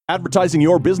Advertising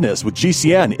your business with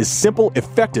GCN is simple,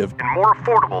 effective, and more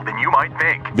affordable than you might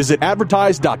think. Visit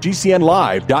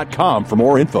advertise.gcnlive.com for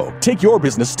more info. Take your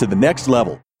business to the next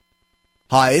level.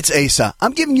 Hi, it's Asa.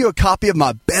 I'm giving you a copy of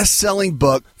my best-selling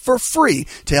book for free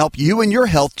to help you in your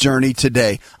health journey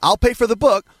today. I'll pay for the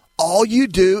book. All you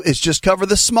do is just cover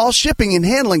the small shipping and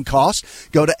handling costs.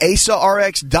 Go to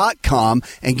AsaRx.com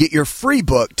and get your free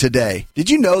book today.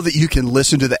 Did you know that you can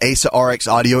listen to the AsaRx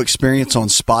audio experience on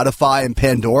Spotify and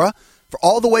Pandora? For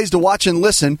all the ways to watch and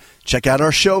listen, check out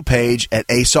our show page at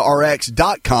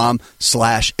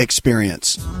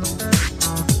AsaRx.com/experience.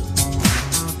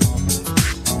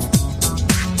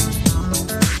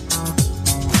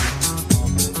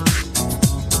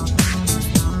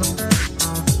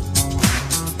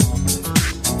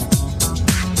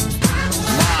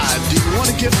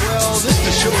 Get well. This is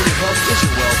the show where your health is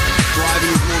your wealth. Thriving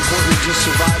is more important than just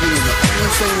surviving, and the only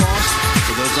thing lost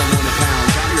for those unwanted pounds.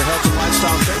 I'm your health and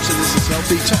lifestyle coach, and this is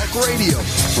Healthy Talk Radio.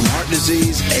 From heart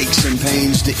disease, aches and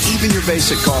pains, to even your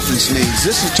basic cough and sneeze,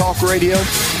 this is Talk Radio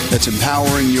that's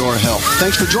empowering your health.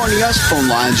 Thanks for joining us. Phone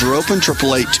lines are open,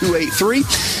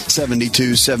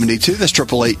 888-283-7272. That's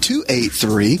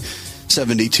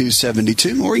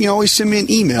 888-283-7272, or you can always send me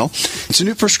an email. It's a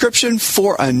new prescription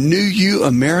for a new you,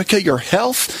 America. Your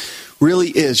health really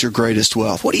is your greatest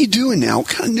wealth. What are you doing now? What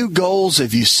kind of new goals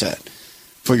have you set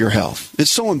for your health? It's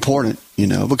so important,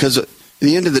 because at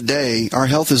the end of the day, our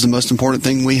health is the most important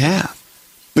thing we have,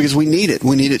 because we need it.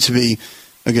 We need it to be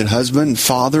a good husband,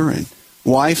 father, and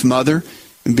wife, mother,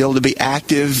 and be able to be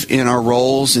active in our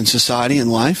roles in society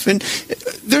and life. And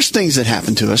there's things that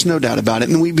happen to us, no doubt about it,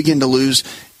 and we begin to lose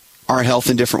our health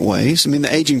in different ways. I mean,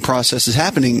 the aging process is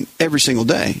happening every single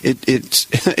day.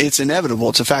 It's inevitable.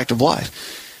 It's a fact of life.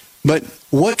 But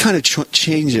what kind of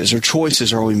changes or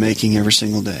choices are we making every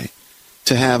single day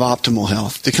to have optimal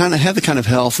health, to kind of have the kind of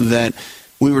health that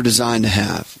we were designed to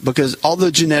have? Because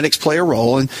although genetics play a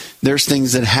role, and there's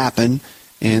things that happen,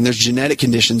 and there's genetic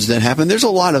conditions that happen, there's a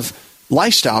lot of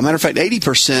lifestyle. Matter of fact,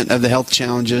 80% of the health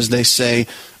challenges, they say,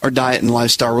 are diet and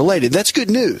lifestyle related. That's good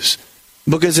news.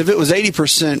 Because if it was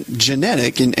 80%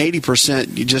 genetic and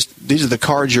 80% these are the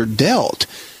cards you're dealt,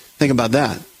 think about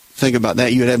that. Think about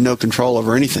that. You would have no control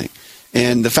over anything.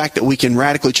 And the fact that we can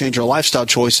radically change our lifestyle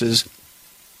choices,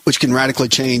 which can radically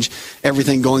change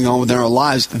everything going on within our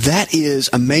lives, that is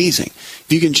amazing. If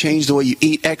you can change the way you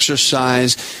eat,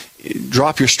 exercise,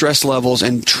 drop your stress levels,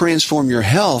 and transform your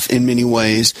health in many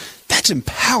ways, that's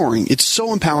empowering. It's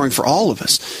so empowering for all of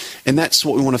us. And that's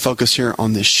what we want to focus here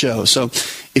on this show. So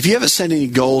if you haven't set any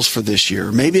goals for this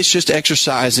year, maybe it's just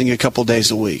exercising a couple days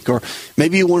a week, or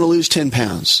maybe you want to lose 10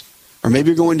 pounds, or maybe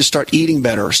you're going to start eating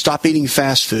better, or stop eating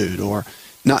fast food, or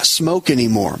not smoke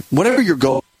anymore. Whatever your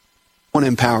goal, we want to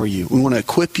empower you. We want to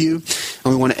equip you,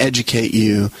 and we want to educate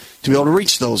you to be able to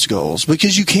reach those goals,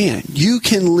 because you can. You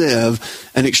can live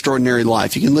an extraordinary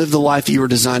life. You can live the life that you were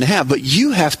designed to have, but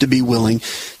you have to be willing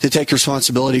to take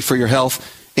responsibility for your health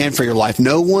and for your life.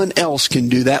 No one else can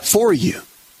do that for you.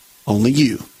 Only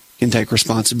you can take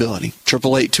responsibility.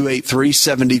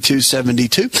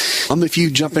 888-283-7272. If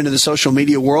you jump into the social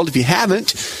media world, if you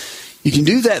haven't, you can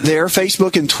do that there.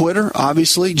 Facebook and Twitter,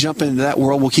 obviously. Jump into that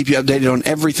world. We'll keep you updated on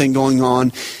everything going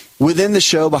on within the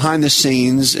show, behind the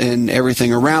scenes, and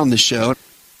everything around the show.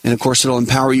 And, of course, it'll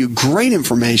empower you. Great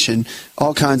information.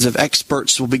 All kinds of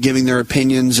experts will be giving their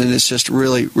opinions, and it's just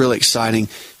really, really exciting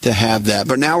to have that.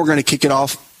 But now we're going to kick it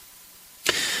off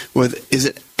with, is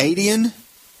it Aiden?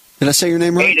 Did I say your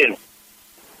name right? Aiden.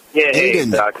 Yeah,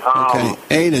 Aiden. Okay,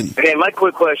 Aiden. Okay, my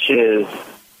quick question is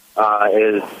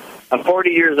I'm 40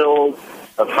 years old.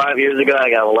 5 years ago,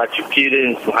 I got electrocuted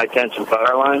in some high-tension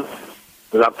power lines.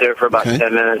 I was up there for about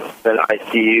 10 minutes, then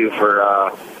ICU for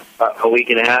a week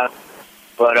and a half.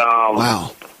 But,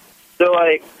 wow. So,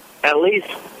 at least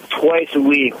twice a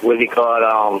week,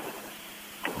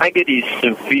 I get these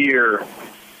severe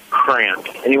cramps.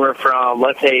 Anywhere from,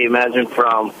 let's say, imagine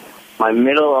from my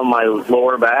middle of my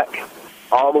lower back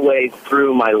all the way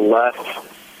through my left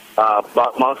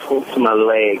butt muscle to my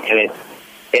leg. And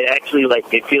it actually,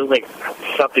 it feels like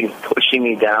something's pushing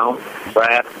me down where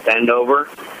I have to bend over.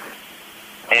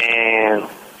 And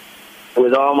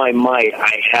with all my might,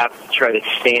 I have to try to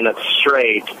stand up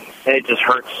straight, and it just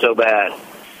hurts so bad.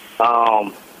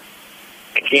 I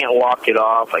can't walk it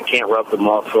off. I can't rub the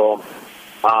muscle.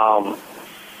 I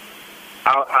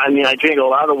drink a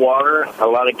lot of water, a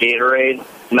lot of Gatorade,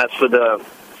 mess with the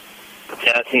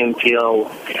potassium peel.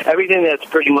 Everything that's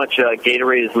pretty much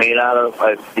Gatorade is made out of,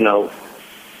 I've,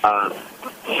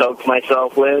 soaked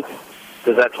myself with,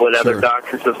 because that's what Sure. other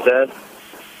doctors have said.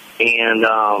 And,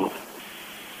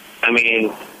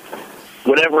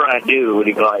 whatever I do,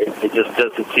 it just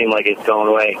doesn't seem like it's going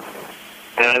away.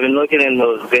 And I've been looking in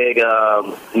those big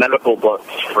medical books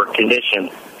for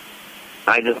conditions.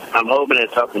 I'm hoping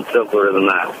it's something simpler than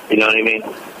that. You know what I mean?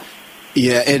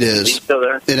 Yeah, it is. Are you still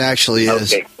there? It actually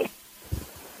is. Okay.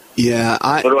 Yeah.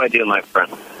 What do I do, my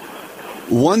friend?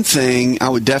 One thing I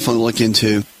would definitely look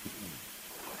into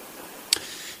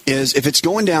is if it's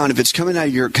going down, if it's coming out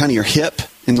of your hip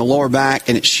in the lower back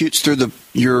and it shoots through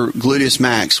your gluteus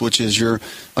max, which is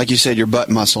like you said, your butt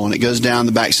muscle, and it goes down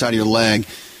the back side of your leg.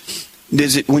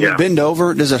 When you bend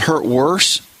over, does it hurt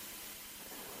worse?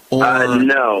 Or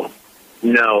no.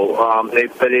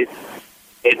 But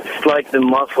it's like the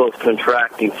muscle is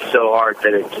contracting so hard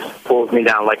that it just pulls me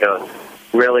down like a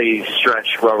really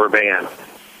stretched rubber band.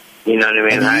 You know what I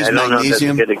mean? I don't know if that's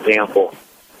a good example.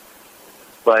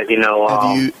 But,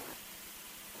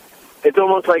 it's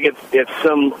almost like if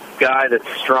some guy that's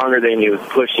stronger than you is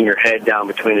pushing your head down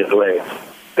between his legs.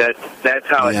 That's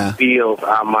how it feels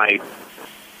on my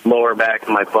lower back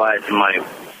and my butt and my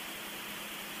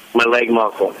leg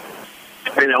muscle.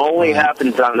 And it only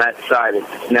happens on that side.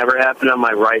 It's never happened on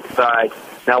my right side.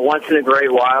 Now, once in a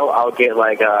great while, I'll get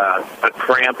like a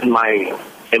cramp in my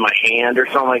hand or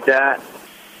something like that.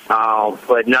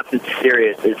 But nothing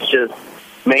serious. It's just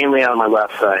mainly on my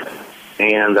left side.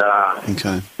 And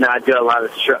now I do a lot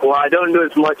of well, I don't do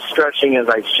as much stretching as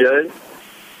I should.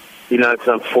 Because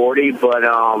I'm 40. But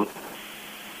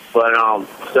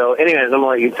so, anyways, I'm gonna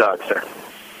let you talk, sir.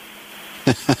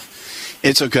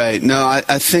 It's okay. No,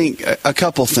 I think a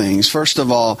couple things. First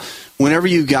of all, whenever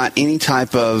you got any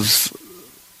type of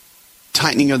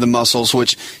tightening of the muscles,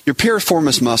 which your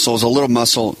piriformis muscle is a little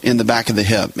muscle in the back of the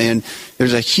hip, and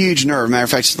there's a huge nerve. Matter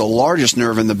of fact, it's the largest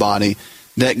nerve in the body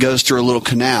that goes through a little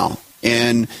canal.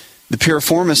 And the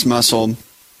piriformis muscle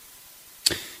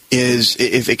is,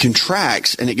 if it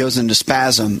contracts and it goes into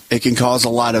spasm, it can cause a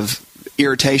lot of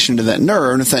irritation to that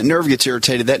nerve. And if that nerve gets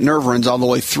irritated, that nerve runs all the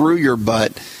way through your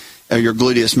butt, your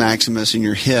gluteus maximus and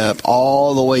your hip,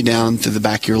 all the way down through the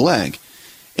back of your leg.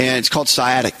 And it's called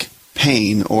sciatic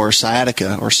pain or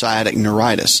sciatica or sciatic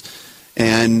neuritis.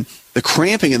 And the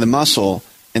cramping of the muscle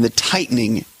and the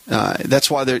tightening, that's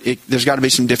why there's got to be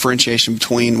some differentiation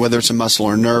between whether it's a muscle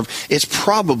or a nerve. It's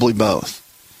probably both.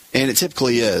 And it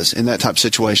typically is in that type of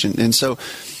situation. And so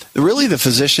really the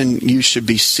physician you should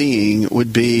be seeing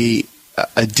would be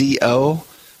a DO,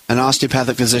 an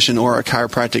osteopathic physician, or a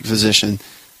chiropractic physician.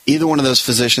 Either one of those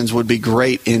physicians would be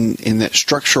great in that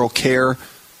structural care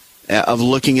of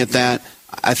looking at that.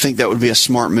 I think that would be a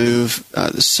smart move.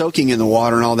 Soaking in the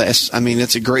water and all that,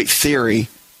 it's a great theory,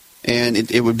 and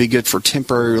it would be good for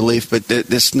temporary relief, but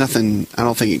there's nothing, I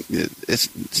don't think,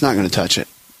 it's not going to touch it,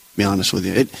 to be honest with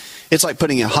you. It's like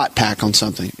putting a hot pack on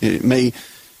something. It may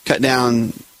cut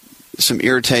down some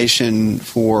irritation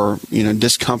for,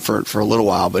 discomfort for a little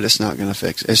while, but it's not going to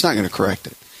fix it. It's not going to correct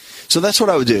it. So that's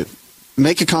what I would do.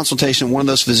 Make a consultation with one of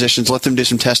those physicians, let them do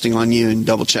some testing on you and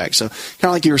double check. So kind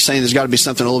of like you were saying, there's got to be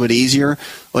something a little bit easier.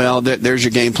 Well, there's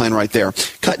your game plan right there.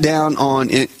 Cut down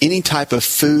on any type of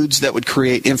foods that would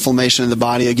create inflammation in the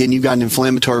body. Again, you've got an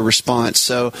inflammatory response.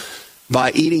 So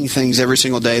by eating things every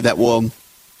single day that will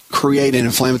create an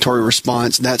inflammatory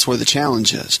response, that's where the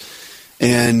challenge is.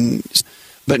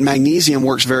 But magnesium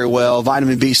works very well.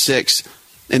 Vitamin B6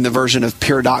 in the version of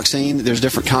pyridoxine. There's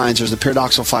different kinds. There's the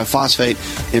pyridoxal 5-phosphate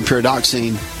and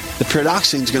pyridoxine. The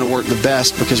pyridoxine is going to work the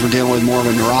best because we're dealing with more of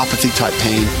a neuropathy type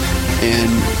pain, and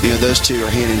those two are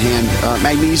hand in hand.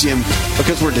 Magnesium,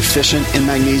 because we're deficient in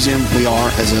magnesium, we are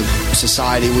as a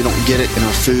society. We don't get it in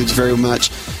our foods very much.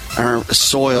 Our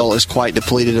soil is quite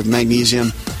depleted of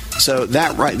magnesium. So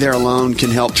that right there alone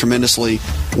can help tremendously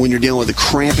when you're dealing with the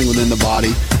cramping within the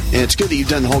body. And it's good that you've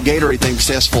done the whole Gatorade thing because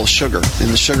that's full of sugar. And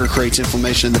the sugar creates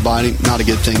inflammation in the body. Not a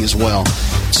good thing as well.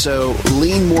 So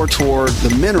lean more toward the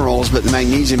minerals, but the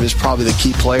magnesium is probably the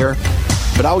key player.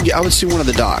 But I would see one of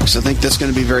the docs. I think that's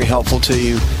going to be very helpful to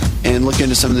you. And look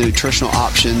into some of the nutritional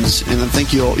options. And I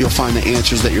think you'll find the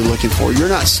answers that you're looking for. You're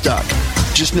not stuck.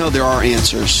 Just know there are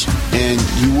answers. And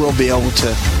you will be able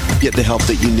to get the help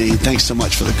that you need. Thanks so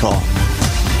much for the call.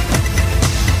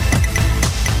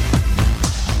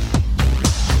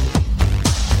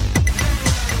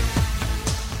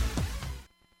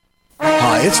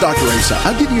 Hi, it's Dr. Asa.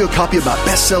 I'm giving you a copy of my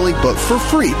best-selling book for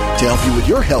free to help you with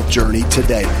your health journey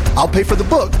today. I'll pay for the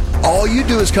book. All you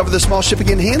do is cover the small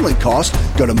shipping and handling costs.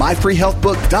 Go to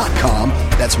myfreehealthbook.com.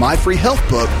 That's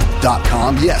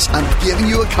myfreehealthbook.com. Yes, I'm giving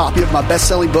you a copy of my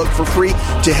best-selling book for free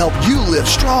to help you live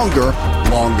stronger,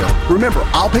 longer. Remember,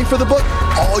 I'll pay for the book.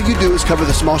 All you do is cover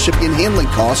the small shipping and handling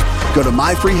costs. Go to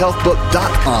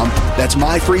myfreehealthbook.com. That's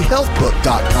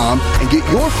myfreehealthbook.com and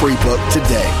get your free book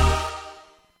today.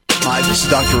 Hi, this is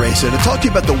Dr. Asa to talk to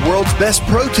you about the world's best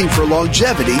protein for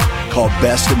longevity called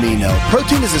Best Amino.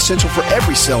 Protein is essential for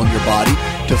every cell in your body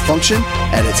to function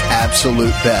at its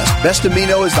absolute best. Best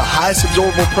Amino is the highest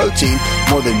absorbable protein,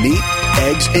 more than meat,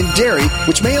 eggs, and dairy,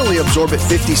 which may only absorb at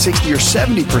 50, 60, or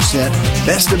 70%.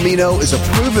 Best Amino is a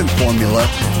proven formula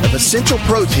of essential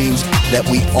proteins that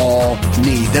we all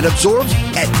need that absorbs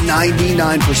at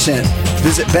 99%.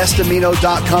 Visit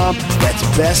bestamino.com. That's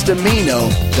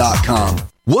bestamino.com.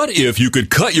 What if you could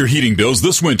cut your heating bills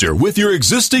this winter with your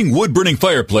existing wood-burning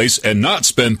fireplace and not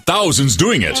spend thousands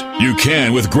doing it? You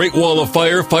can with Great Wall of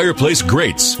Fire fireplace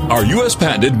grates. Our U.S.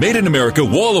 patented made-in-America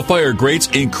Wall of Fire grates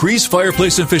increase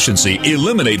fireplace efficiency,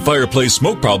 eliminate fireplace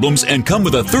smoke problems, and come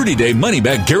with a 30-day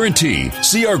money-back guarantee.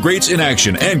 See our grates in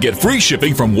action and get free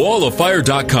shipping from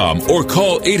walloffire.com or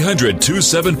call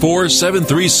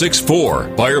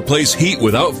 800-274-7364. Fireplace heat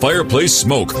without fireplace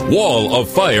smoke.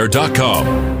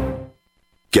 walloffire.com.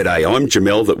 G'day, I'm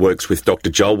Jamel that works with Dr.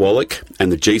 Joel Wallach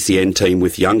and the GCN team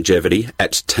with Youngevity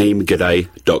at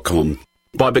teamg'day.com.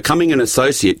 By becoming an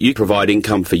associate, you provide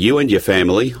income for you and your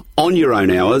family on your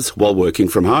own hours while working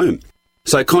from home.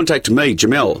 So contact me,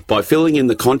 Jamel, by filling in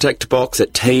the contact box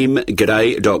at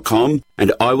teamg'day.com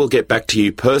and I will get back to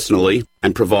you personally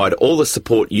and provide all the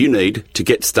support you need to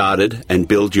get started and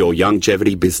build your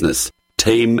Youngevity business.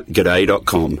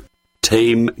 teamg'day.com.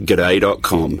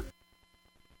 teamg'day.com.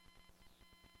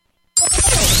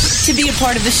 To be a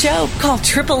part of the show, call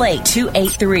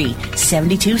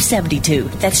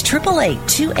 888-283-7272. That's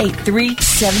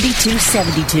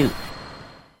 888-283-7272.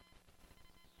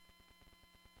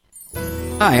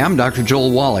 Hi, I'm Dr.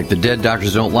 Joel Wallach, the Dead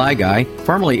Doctors Don't Lie guy,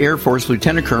 formerly Air Force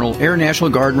Lieutenant Colonel, Air National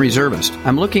Guard and Reservist.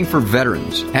 I'm looking for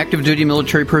veterans, active duty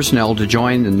military personnel to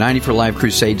join the 90 for Life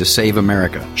crusade to save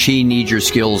America. She needs your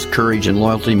skills, courage, and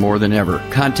loyalty more than ever.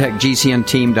 Contact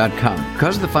GCNteam.com.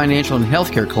 Because of the financial and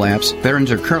healthcare collapse,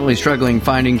 veterans are currently struggling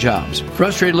finding jobs.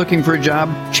 Frustrated looking for a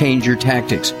job? Change your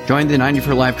tactics. Join the 90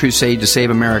 for Life crusade to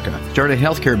save America. Start a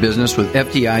healthcare business with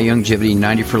FDI Youngevity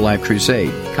 90 for Life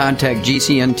crusade. Contact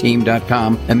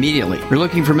GCNteam.com immediately. We're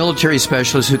looking for military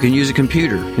specialists who can use a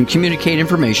computer and communicate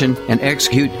information and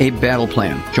execute a battle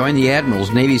plan. Join the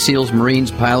admirals, Navy SEALs,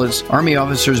 Marines, pilots, Army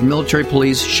officers, military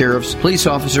police, sheriffs, police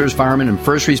officers, firemen, and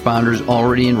first responders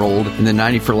already enrolled in the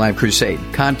 90 for Life crusade.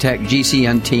 Contact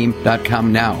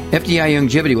GCNteam.com now. FDI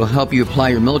Youngevity will help you apply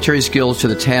your military skills to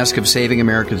the task of saving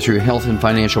America through health and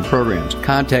financial programs.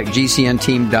 Contact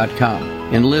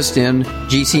GCNteam.com. Enlist in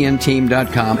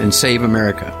GCNteam.com and save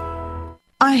America.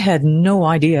 I had no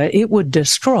idea it would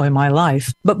destroy my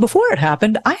life. But before it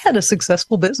happened, I had a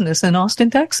successful business in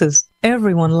Austin, Texas.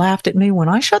 Everyone laughed at me when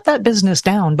I shut that business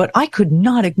down, but I could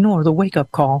not ignore the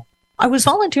wake-up call. I was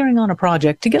volunteering on a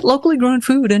project to get locally grown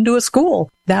food into a school.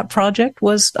 That project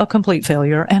was a complete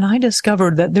failure, and I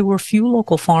discovered that there were few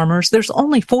local farmers. There's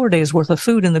only 4 days worth of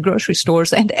food in the grocery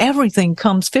stores, and everything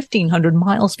comes 1,500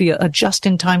 miles via a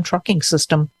just-in-time trucking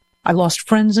system. I lost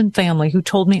friends and family who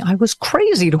told me I was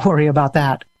crazy to worry about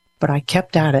that. But I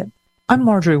kept at it. I'm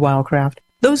Marjorie Wildcraft.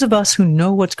 Those of us who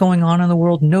know what's going on in the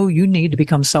world know you need to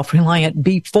become self-reliant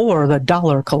before the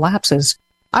dollar collapses.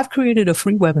 I've created a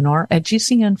free webinar at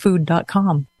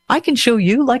gcnfood.com. I can show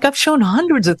you, like I've shown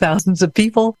hundreds of thousands of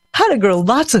people, how to grow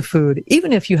lots of food,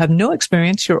 even if you have no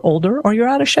experience, you're older, or you're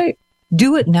out of shape.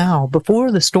 Do it now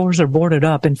before the stores are boarded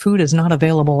up and food is not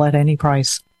available at any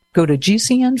price. Go to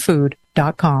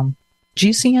gcnfood.com.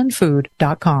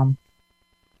 gcnfood.com.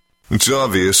 It's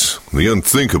obvious. The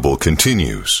unthinkable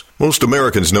continues. Most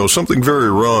Americans know something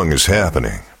very wrong is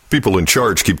happening. People in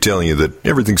charge keep telling you that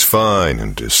everything's fine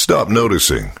and to stop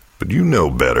noticing. But you know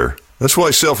better. That's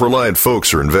why self-reliant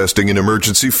folks are investing in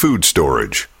emergency food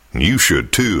storage. You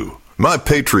should too. My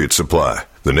Patriot Supply,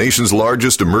 the nation's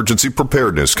largest emergency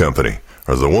preparedness company,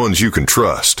 are the ones you can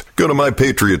trust. Go to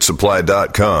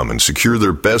mypatriotsupply.com and secure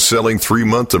their best-selling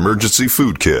 3-month emergency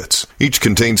food kits. Each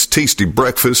contains tasty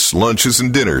breakfasts, lunches,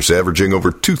 and dinners averaging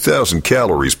over 2,000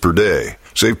 calories per day.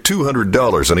 Save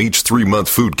 $200 on each 3-month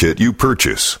food kit you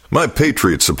purchase. My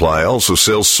Patriot Supply also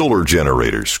sells solar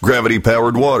generators,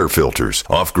 gravity-powered water filters,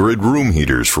 off-grid room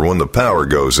heaters for when the power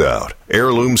goes out,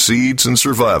 heirloom seeds, and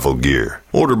survival gear.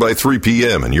 Order by 3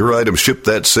 p.m. and your items ship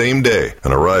that same day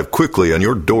and arrive quickly on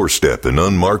your doorstep in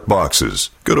unmarked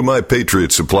boxes. Go to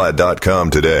mypatriotsupply.com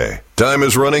today. Time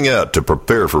is running out to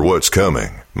prepare for what's coming.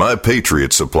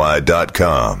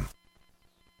 mypatriotsupply.com.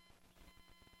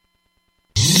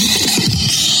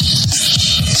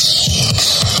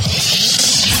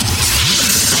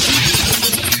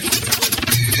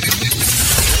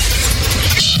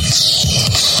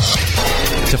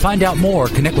 To find out more,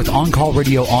 connect with On Call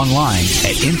Radio online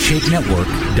at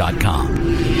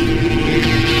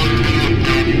InShapeNetwork.com.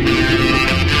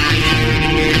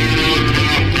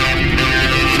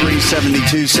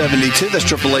 888-7272. That's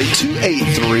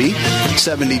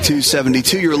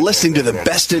 888-283-7272. You're listening to the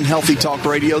best in healthy talk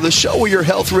radio, the show where your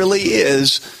health really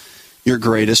is your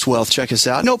greatest wealth. Check us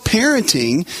out. No,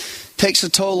 parenting takes a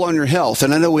toll on your health.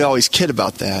 And I know we always kid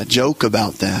about that, joke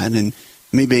about that, and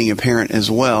me being a parent as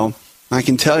well. I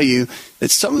can tell you that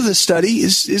some of the study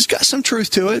is got some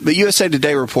truth to it. But USA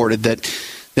Today reported that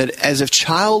as if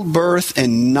childbirth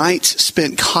and nights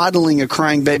spent coddling a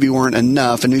crying baby weren't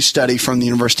enough, a new study from the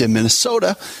University of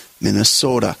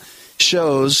Minnesota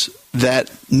shows that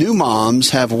new moms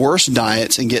have worse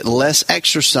diets and get less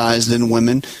exercise than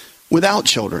women without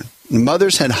children.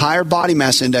 Mothers had higher body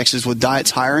mass indexes with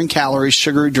diets higher in calories,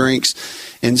 sugary drinks,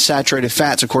 and saturated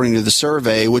fats, according to the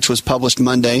survey, which was published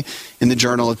Monday in the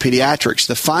Journal of Pediatrics.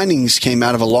 The findings came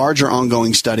out of a larger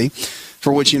ongoing study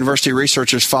for which university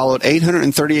researchers followed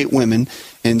 838 women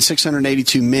and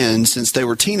 682 men since they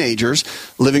were teenagers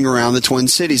living around the Twin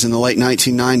Cities in the late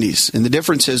 1990s. And the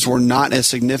differences were not as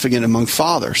significant among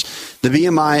fathers. The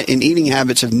BMI and eating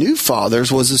habits of new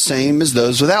fathers was the same as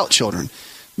those without children.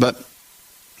 But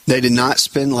they did not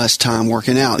spend less time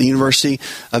working out. The University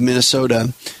of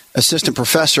Minnesota assistant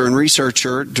professor and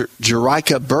researcher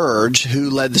Jericka Burge, who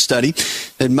led the study,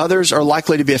 that mothers are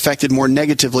likely to be affected more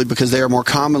negatively because they are more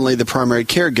commonly the primary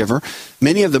caregiver.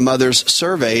 Many of the mothers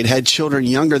surveyed had children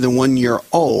younger than 1 year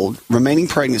old. Remaining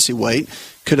pregnancy weight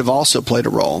could have also played a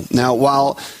role. Now,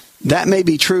 while that may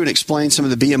be true and explain some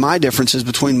of the BMI differences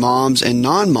between moms and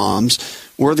non-moms,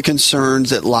 were the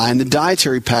concerns that lie in the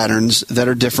dietary patterns that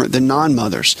are different than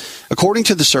non-mothers. According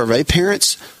to the survey,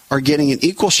 parents are getting an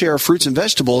equal share of fruits and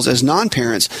vegetables as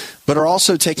non-parents, but are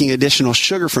also taking additional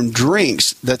sugar from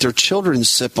drinks that their children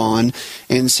sip on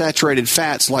and saturated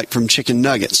fats like from chicken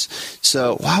nuggets.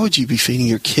 So why would you be feeding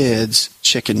your kids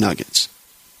chicken nuggets?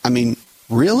 I mean,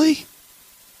 really?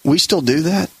 We still do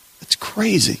that? It's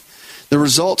crazy. The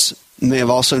results may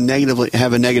have also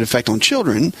have a negative effect on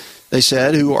children, they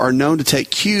said, who are known to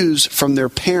take cues from their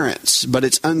parents, but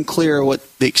it's unclear what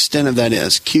the extent of that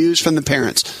is. Cues from the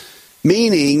parents.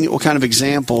 Meaning, what kind of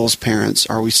examples, parents,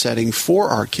 are we setting for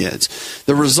our kids?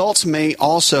 The results may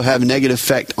also have a negative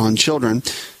effect on children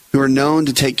who are known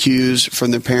to take cues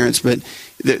from their parents. But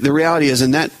the reality is,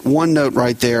 in that one note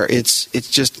right there, it's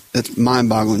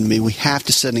mind-boggling to me. We have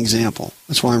to set an example.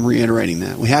 That's why I'm reiterating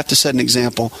that. We have to set an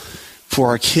example for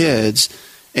our kids.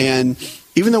 And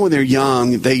even though when they're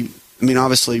young,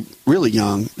 obviously really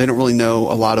young, they don't really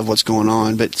know a lot of what's going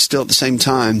on. But still, at the same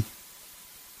time,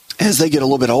 as they get a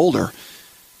little bit older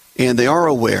and they are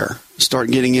aware,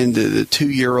 start getting into the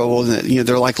 2-year-old,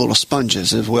 they're like little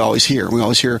sponges, as we always hear. We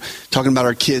always hear talking about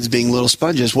our kids being little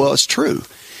sponges. Well, it's true.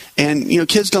 And,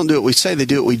 kids don't do what we say, they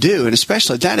do what we do. And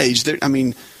especially at that age,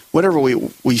 whatever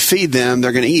we feed them,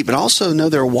 they're going to eat. But also know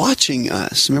they're watching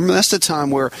us. Remember, that's the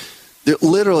time where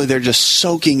they're just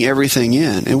soaking everything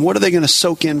in. And what are they going to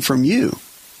soak in from you?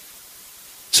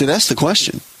 See, that's the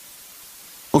question.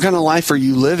 What kind of life are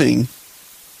you living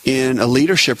in a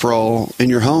leadership role in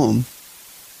your home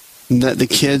that the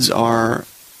kids are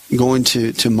going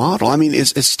to model? I mean,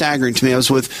 it's staggering to me. I was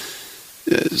with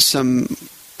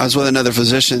another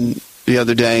physician the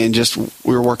other day, and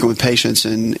we were working with patients,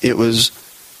 and it was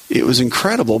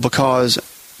incredible because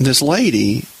this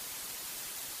lady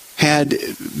had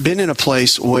been in a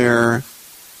place where,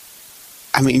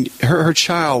 her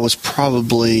child was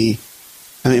probably,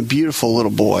 a beautiful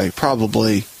little boy,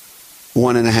 probably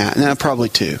 1.5, no, probably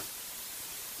 2.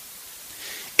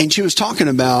 And she was talking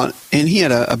about, and he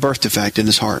had a birth defect in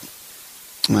his heart,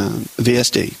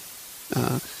 VSD,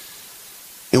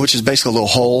 which is basically a little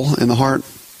hole in the heart,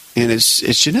 and it's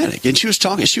genetic. And she was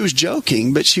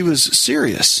joking, but she was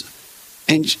serious.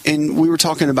 And we were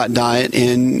talking about diet,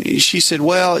 and she said,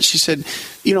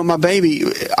 my baby,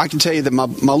 I can tell you that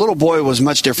my little boy was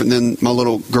much different than my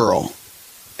little girl.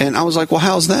 And I was like, well,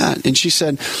 how's that? And she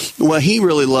said, well, he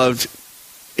really loved,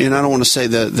 and I don't want to say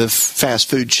the fast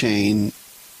food chain,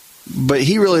 but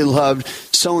he really loved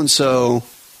so-and-so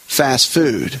fast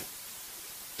food.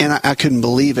 And I couldn't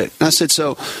believe it. And I said,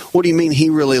 so what do you mean he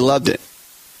really loved it?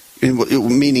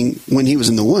 Meaning when he was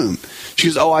in the womb. She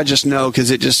goes, I just know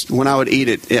because when I would eat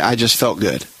it, I just felt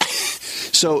good.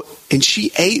 So, and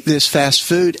she ate this fast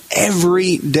food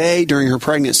every day during her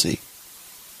pregnancy.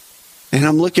 And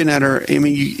I'm looking at her,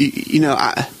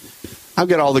 I've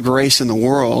got all the grace in the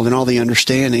world and all the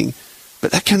understanding,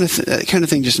 but that kind of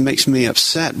thing just makes me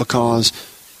upset because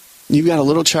you've got a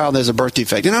little child that has a birth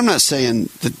defect. And I'm not saying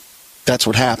that that's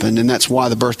what happened and that's why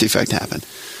the birth defect happened.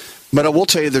 But I will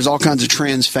tell you there's all kinds of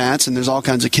trans fats and there's all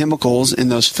kinds of chemicals in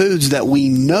those foods that we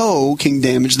know can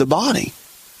damage the body.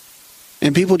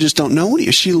 And people just don't know.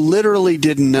 She literally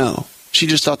didn't know. She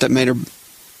just thought that made her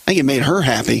I think it made her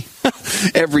happy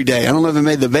every day. I don't know if it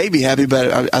made the baby happy,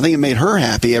 but I think it made her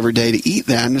happy every day to eat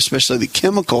that, and especially the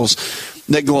chemicals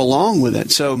that go along with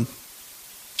it. So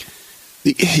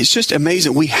it's just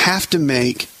amazing. We have to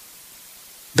make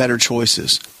better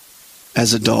choices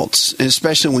as adults, and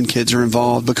especially when kids are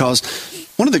involved, because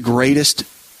one of the greatest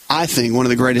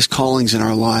callings in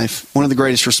our life, one of the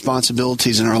greatest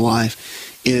responsibilities in our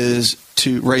life is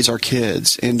to raise our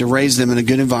kids and to raise them in a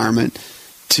good environment,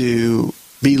 to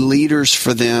be leaders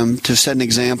for them, to set an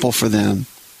example for them.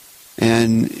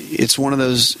 And it's one of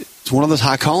those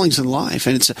high callings in life,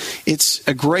 and it's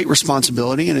a great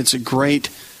responsibility, and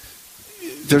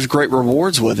there's great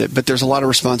rewards with it, but there's a lot of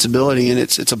responsibility, and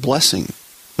it's a blessing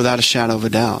without a shadow of a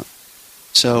doubt.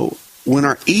 So when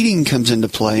our eating comes into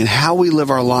play and how we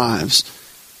live our lives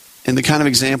and the kind of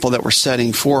example that we're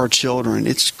setting for our children,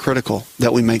 it's critical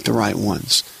that we make the right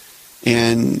ones.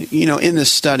 And, in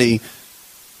this study,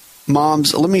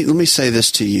 moms, let me say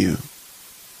this to you.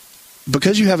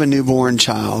 Because you have a newborn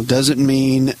child doesn't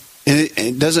mean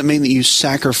that you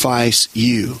sacrifice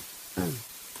you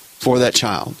for that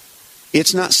child.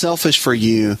 It's not selfish for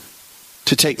you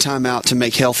to take time out to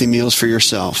make healthy meals for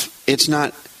yourself. It's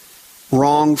not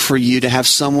wrong for you to have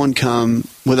someone come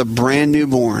with a brand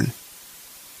newborn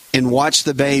and watch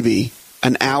the baby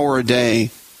an hour a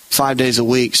day, 5 days a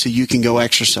week, so you can go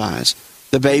exercise.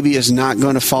 The baby is not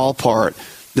going to fall apart.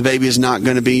 The baby is not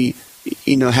going to be,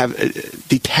 have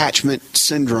detachment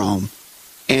syndrome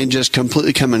and just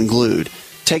completely come unglued.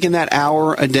 Taking that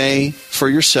hour a day for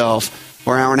yourself,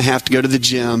 or hour and a half to go to the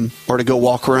gym, or to go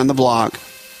walk around the block,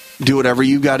 do whatever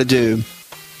you've got to do,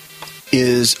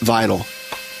 is vital.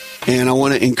 And I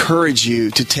want to encourage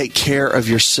you to take care of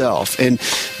yourself. And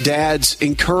dads,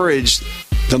 encourage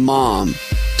the mom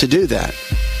to do that.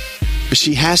 But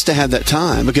she has to have that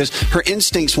time, because her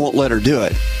instincts won't let her do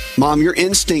it. Mom, your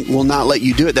instinct will not let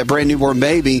you do it. That brand newborn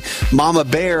baby, Mama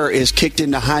Bear is kicked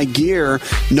into high gear.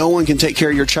 No one can take care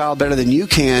of your child better than you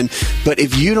can. But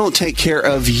if you don't take care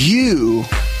of you,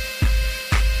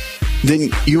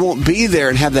 then you won't be there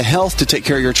and have the health to take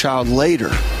care of your child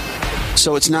later.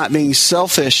 So it's not being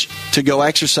selfish to go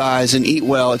exercise and eat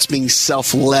well. It's being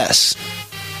selfless.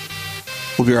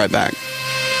 We'll be right back.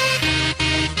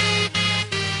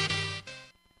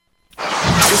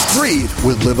 Just breathe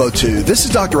with LiveO2. This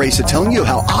is Dr. Asa telling you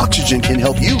how oxygen can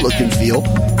help you look and feel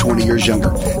 20 years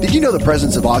younger. Did you know the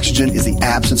presence of oxygen is the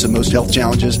absence of most health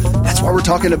challenges? That's why we're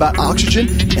talking about oxygen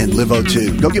and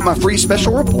LiveO2. Go get my free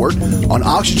special report on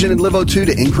oxygen and LiveO2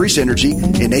 to increase energy,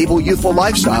 enable youthful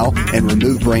lifestyle, and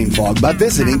remove brain fog by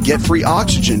visiting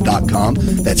GetFreeOxygen.com.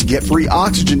 That's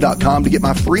GetFreeOxygen.com to get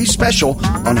my free special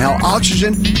on how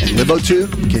oxygen and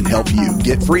LiveO2 can help you.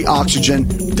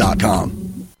 GetFreeOxygen.com.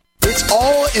 It's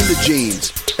all in the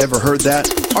genes. Ever heard that?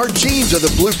 Our genes are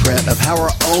the blueprint of how our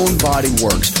own body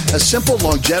works. A simple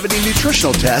longevity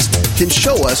nutritional test can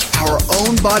show us our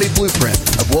own body blueprint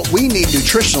of what we need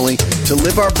nutritionally to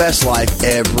live our best life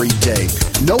every day.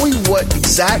 Knowing what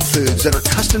exact foods that are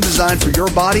custom designed for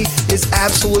your body is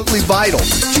absolutely vital.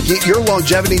 To get your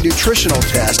longevity nutritional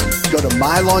test, go to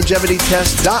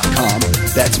mylongevitytest.com.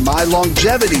 That's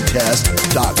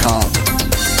mylongevitytest.com.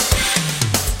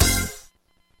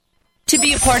 To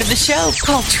be a part of the show,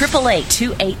 call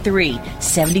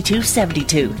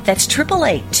 888-283-7272. That's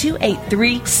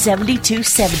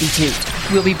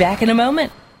 888-283-7272. We'll be back in a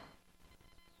moment.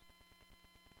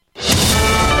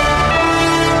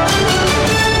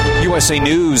 USA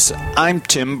News, I'm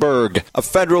Tim Berg. A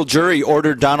federal jury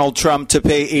ordered Donald Trump to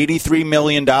pay $83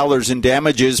 million in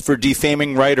damages for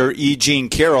defaming writer E. Jean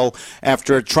Carroll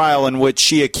after a trial in which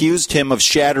she accused him of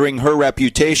shattering her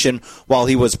reputation while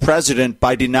he was president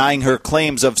by denying her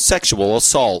claims of sexual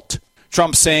assault.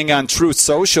 Trump saying on Truth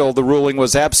Social the ruling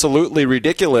was absolutely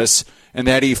ridiculous and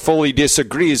that he fully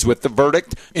disagrees with the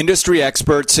verdict. Industry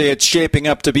experts say it's shaping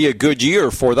up to be a good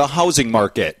year for the housing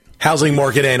market. Housing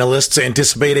market analysts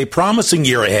anticipate a promising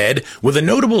year ahead with a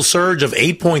notable surge of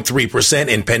 8.3%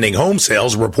 in pending home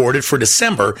sales reported for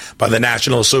December by the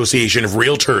National Association of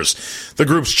Realtors. The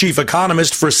group's chief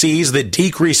economist foresees that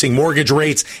decreasing mortgage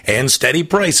rates and steady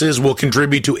prices will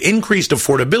contribute to increased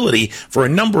affordability for a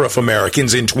number of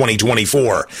Americans in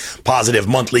 2024. Positive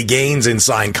monthly gains in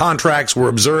signed contracts were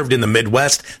observed in the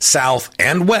Midwest, South,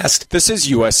 and West. This is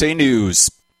USA News.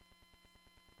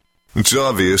 It's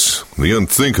obvious. The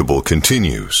unthinkable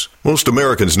continues. Most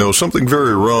Americans know something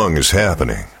very wrong is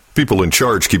happening. People in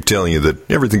charge keep telling you that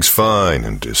everything's fine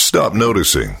and to stop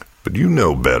noticing. But you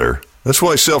know better. That's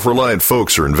why self-reliant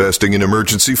folks are investing in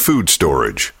emergency food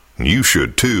storage. You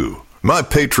should too. My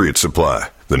Patriot Supply,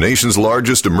 the nation's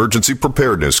largest emergency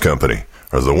preparedness company,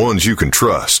 are the ones you can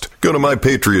trust. Go to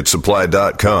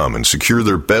MyPatriotSupply.com and secure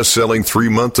their best-selling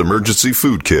 3-month emergency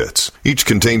food kits. Each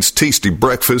contains tasty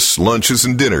breakfasts, lunches,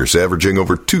 and dinners averaging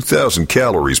over 2,000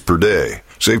 calories per day.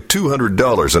 Save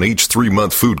 $200 on each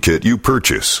 3-month food kit you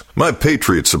purchase. My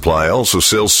Patriot Supply also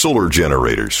sells solar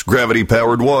generators,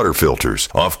 gravity-powered water filters,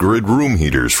 off-grid room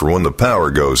heaters for when the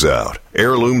power goes out,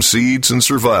 heirloom seeds, and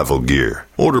survival gear.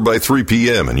 Order by 3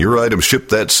 p.m. and your items ship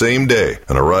that same day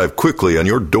and arrive quickly on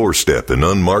your doorstep in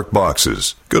unmarked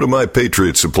boxes. Go to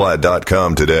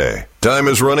MyPatriotSupply.com today. Time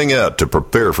is running out to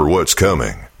prepare for what's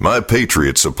coming.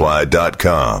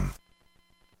 MyPatriotSupply.com.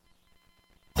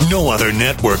 No other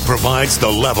network provides the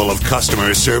level of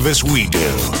customer service we do.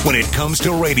 When it comes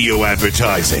to radio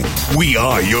advertising, we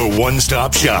are your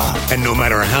one-stop shop. And no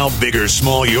matter how big or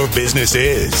small your business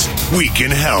is, we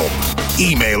can help.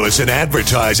 Email us at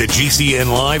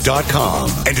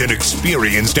advertise@gcnlive.com, and an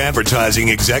experienced advertising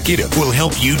executive will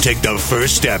help you take the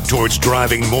first step towards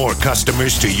driving more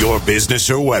customers to your business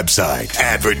or website.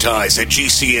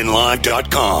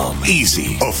 Advertise@gcnlive.com.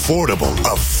 Easy, affordable,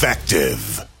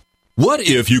 effective. What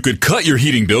if you could cut your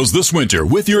heating bills this winter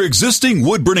with your existing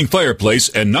wood-burning fireplace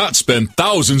and not spend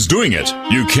thousands doing it?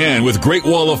 You can with Great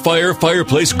Wall of Fire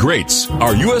fireplace grates.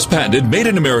 Our U.S. patented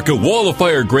made-in-America Wall of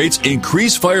Fire grates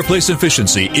increase fireplace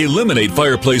efficiency, eliminate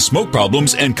fireplace smoke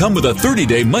problems, and come with a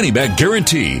 30-day money-back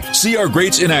guarantee. See our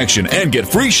grates in action and get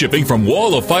free shipping from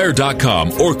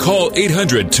walloffire.com or call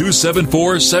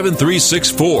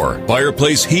 800-274-7364.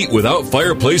 Fireplace heat without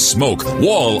fireplace smoke.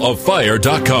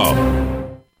 walloffire.com.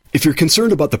 If you're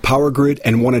concerned about the power grid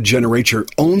and want to generate your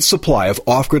own supply of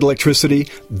off-grid electricity,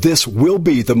 this will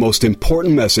be the most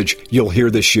important message you'll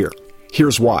hear this year.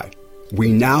 Here's why. We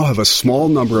now have a small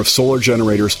number of solar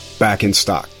generators back in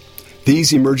stock.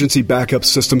 These emergency backup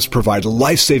systems provide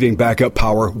life-saving backup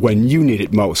power when you need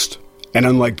it most. And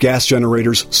unlike gas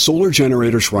generators, solar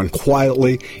generators run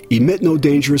quietly, emit no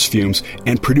dangerous fumes,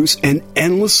 and produce an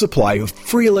endless supply of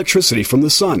free electricity from the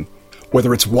sun.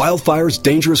 Whether it's wildfires,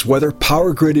 dangerous weather,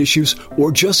 power grid issues,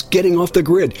 or just getting off the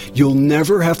grid, you'll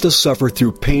never have to suffer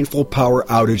through painful power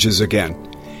outages again.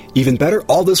 Even better,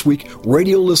 all this week,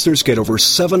 radio listeners get over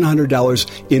 $700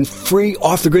 in free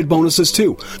off-the-grid bonuses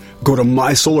too. Go to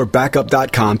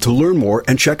mysolarbackup.com to learn more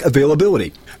and check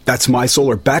availability. That's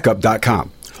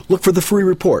mysolarbackup.com. Look for the free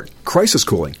report, Crisis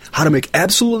Cooling, how to make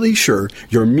absolutely sure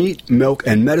your meat, milk,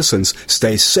 and medicines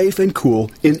stay safe and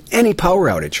cool in any power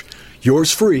outage.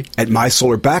 Yours free at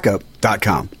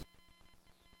mysolarbackup.com.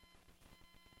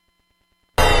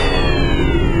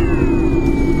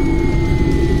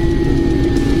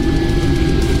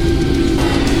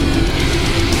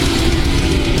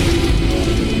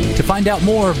 To find out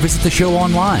more, visit the show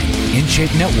online,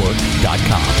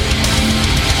 InShapeNetwork.com.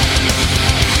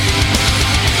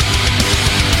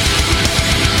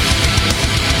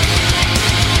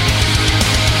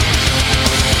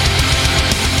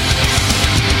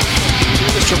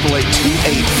 Triple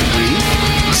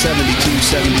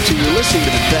 828-7272. You're listening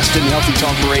to the best in healthy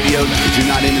talk radio. If you're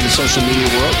not into the social media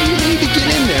world, you need to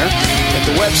get in there. At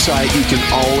the website, you can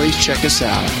always check us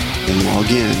out and log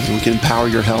in. We can empower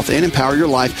your health and empower your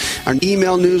life. Our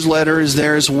email newsletter is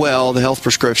there as well, the health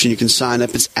prescription. You can sign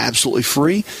up. It's absolutely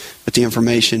free, but the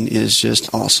information is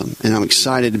just awesome. And I'm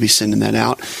excited to be sending that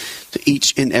out to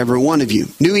each and every one of you.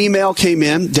 New email came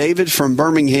in. David from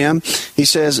Birmingham. He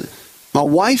says, my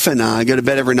wife and I go to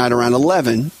bed every night around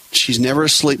 11. She's never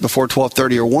asleep before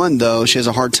 12:30 or 1, though. She has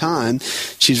a hard time.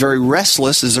 She's very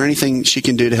restless. Is there anything she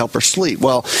can do to help her sleep?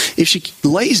 Well, if she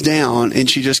lays down and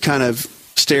she just kind of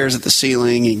stares at the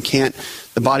ceiling and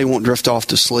the body won't drift off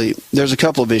to sleep, there's a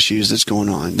couple of issues that's going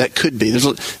on. That could be. There's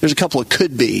a couple of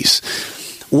could-bes.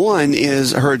 One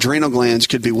is her adrenal glands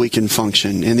could be weak in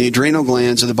function, and the adrenal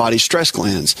glands are the body's stress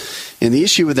glands. And the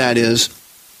issue with that is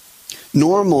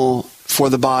normal for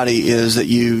the body is that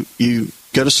you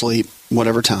go to sleep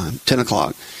whatever time, 10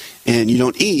 o'clock, and you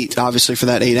don't eat, obviously, for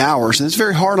that 8 hours. And it's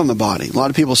very hard on the body. A lot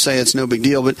of people say it's no big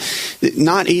deal, but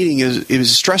not eating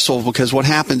is stressful because what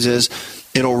happens is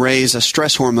it'll raise a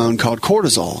stress hormone called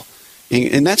cortisol.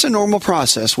 And that's a normal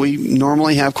process. We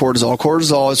normally have cortisol.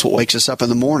 Cortisol is what wakes us up in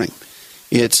the morning.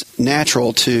 It's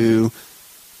natural to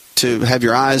have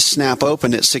your eyes snap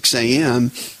open at 6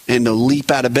 a.m. and to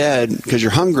leap out of bed because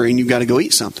you're hungry and you've got to go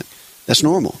eat something. That's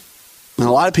normal. And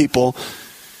a lot of people,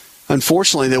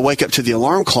 unfortunately, they wake up to the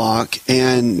alarm clock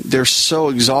and they're so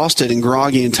exhausted and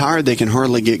groggy and tired they can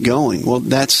hardly get going. Well,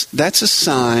 that's a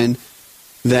sign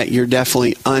that you're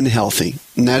definitely unhealthy.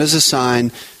 And that is a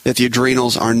sign that the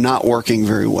adrenals are not working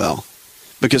very well.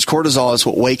 Because cortisol is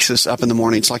what wakes us up in the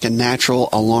morning. It's like a natural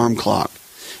alarm clock.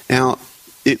 Now,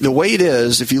 the way it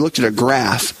is, if you looked at a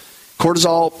graph,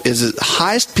 cortisol is at the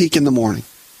highest peak in the morning.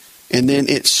 And then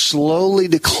it slowly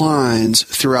declines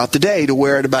throughout the day to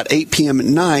where at about 8 p.m. at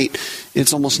night,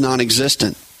 it's almost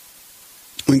non-existent.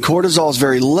 When cortisol is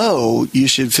very low, you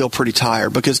should feel pretty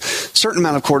tired because a certain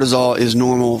amount of cortisol is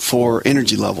normal for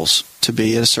energy levels to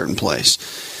be at a certain place.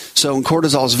 So when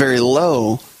cortisol is very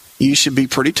low, you should be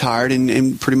pretty tired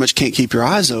and pretty much can't keep your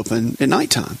eyes open at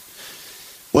nighttime.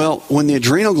 Well, when the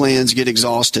adrenal glands get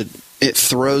exhausted, it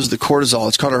throws the cortisol.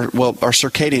 It's called our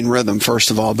circadian rhythm, first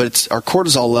of all, but our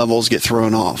cortisol levels get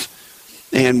thrown off.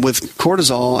 And with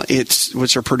cortisol,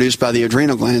 which are produced by the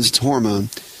adrenal glands, it's a hormone.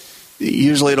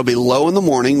 Usually it'll be low in the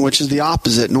morning, which is the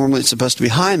opposite. Normally it's supposed to be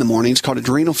high in the morning. It's called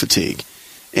adrenal fatigue.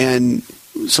 And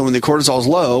so when the cortisol is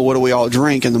low, what do we all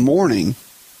drink in the morning?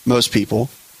 Most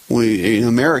people, in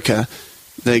America,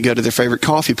 they go to their favorite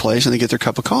coffee place and they get their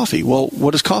cup of coffee. Well,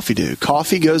 what does coffee do?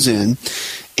 Coffee goes in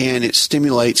and it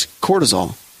stimulates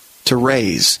cortisol to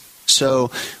raise. So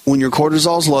when your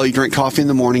cortisol is low, you drink coffee in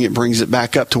the morning, it brings it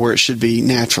back up to where it should be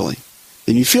naturally.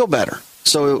 Then you feel better.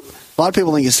 So a lot of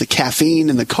people think it's the caffeine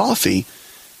in the coffee,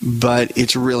 but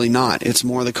it's really not. It's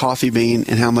more the coffee bean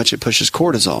and how much it pushes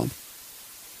cortisol.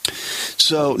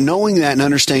 So knowing that and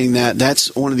understanding that,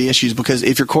 that's one of the issues, because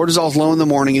if your cortisol is low in the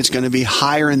morning, it's going to be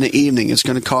higher in the evening. It's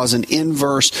going to cause an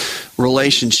inverse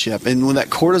relationship. And with that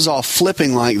cortisol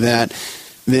flipping like that,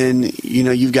 then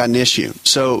you've got an issue.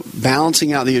 So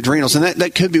balancing out the adrenals, and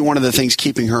that could be one of the things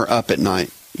keeping her up at night.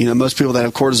 Most people that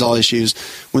have cortisol issues,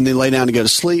 when they lay down to go to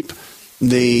sleep,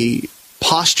 the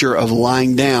posture of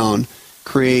lying down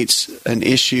creates an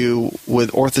issue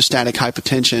with orthostatic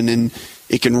hypotension, and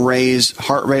it can raise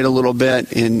heart rate a little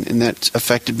bit, and that's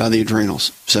affected by the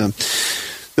adrenals. So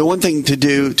the one thing to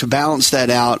do to balance that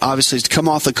out, obviously, is to come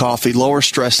off the coffee, lower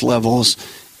stress levels,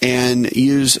 and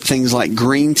use things like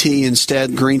green tea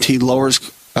instead. Green tea lowers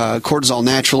cortisol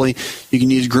naturally. You can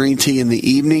use green tea in the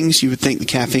evenings. You would think the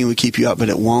caffeine would keep you up, but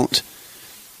it won't.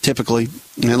 Typically,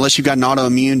 unless you've got an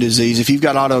autoimmune disease. If you've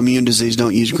got autoimmune disease,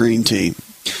 don't use green tea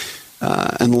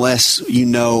unless you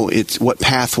know it's what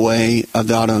pathway of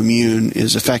the autoimmune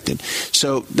is affected.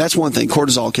 So that's one thing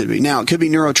cortisol could be. Now, it could be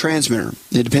neurotransmitter.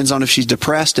 It depends on if she's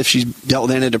depressed. If she's dealt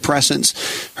with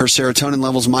antidepressants, her serotonin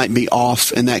levels might be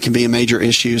off, and that can be a major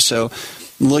issue. So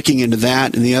looking into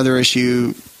that. And the other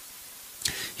issue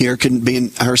here can be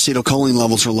her acetylcholine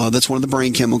levels are low. That's one of the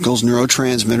brain chemicals,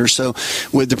 neurotransmitters. So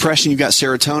with depression, you've got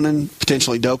serotonin,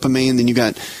 potentially dopamine, then you've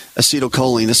got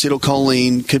acetylcholine.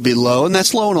 Acetylcholine could be low, and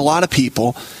that's low in a lot of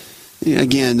people.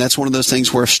 Again, that's one of those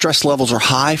things where if stress levels are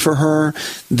high for her,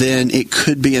 then it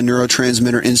could be a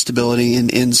neurotransmitter instability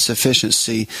and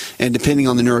insufficiency. And depending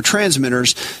on the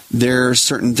neurotransmitters, there are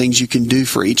certain things you can do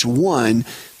for each one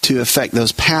to affect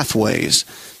those pathways.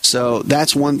 So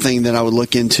that's one thing that I would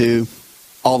look into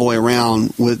all the way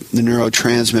around with the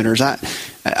neurotransmitters.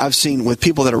 I've seen with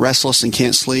people that are restless and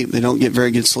can't sleep, they don't get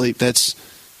very good sleep. That's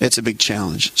a big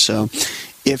challenge. So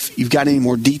if you've got any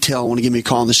more detail, want to give me a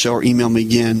call on the show or email me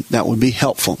again, that would be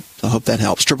helpful. So I hope that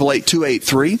helps.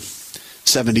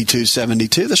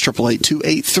 888-283-7272. That's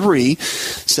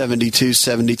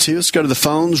 888-283-7272. Let's go to the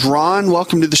phones. Ron,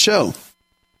 welcome to the show.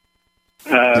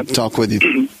 Good to talk with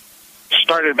you.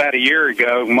 Started about a year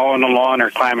ago, mowing the lawn or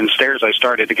climbing stairs. I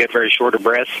started to get very short of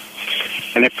breath,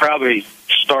 and it probably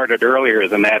started earlier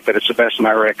than that, but it's the best of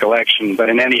my recollection. But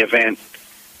in any event,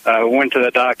 went to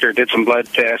the doctor, did some blood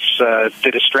tests,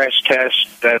 did a stress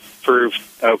test that proved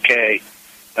okay.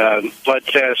 Blood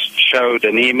test showed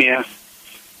anemia.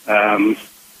 I've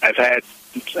had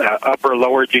upper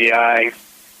lower GI,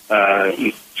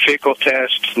 fecal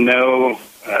test, no,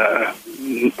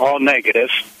 all negative.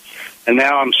 And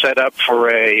now I'm set up for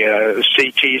a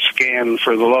CT scan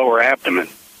for the lower abdomen.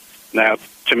 Now,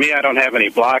 to me, I don't have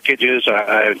any blockages.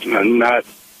 I'm not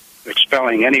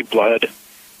expelling any blood.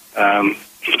 So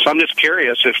I'm just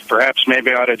curious if perhaps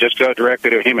maybe I ought to just go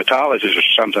directly to a hematologist or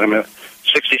something. I'm a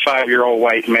 65-year-old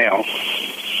white male.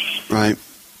 Right.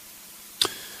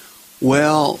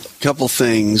 Well, a couple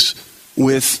things.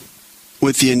 With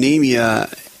the anemia,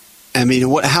 I mean,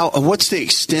 what's the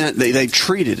extent they've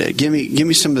treated it? Give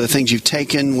me some of the things you've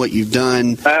taken, what you've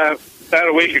done. About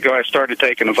a week ago, I started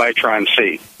taking a Vitron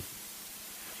C.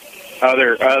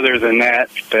 Other than that,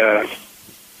 I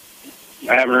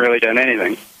haven't really done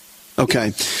anything.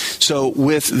 Okay. So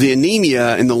with the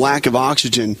anemia and the lack of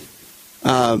oxygen,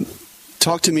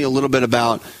 talk to me a little bit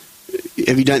about,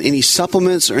 have you done any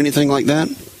supplements or anything like that?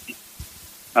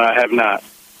 I have not.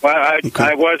 Well, I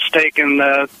was taking...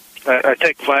 I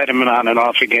take vitamin on and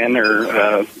off again,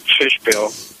 or fish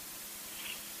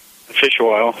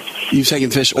oil. You've taken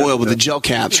fish oil with the gel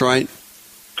caps, right?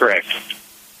 Correct.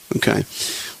 Okay.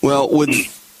 Well, with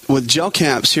with gel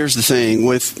caps, here's the thing.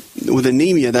 With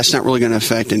anemia, that's not really going to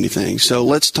affect anything. So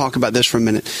let's talk about this for a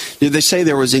minute. Did they say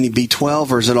there was any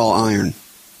B12, or is it all iron?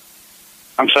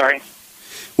 I'm sorry?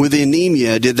 With the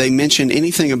anemia, did they mention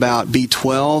anything about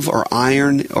B12 or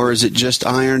iron, or is it just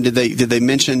iron? Did they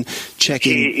mention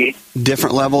checking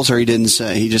different levels, or he didn't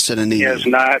say? He just said anemia. He has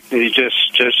not. He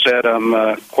just said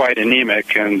I'm quite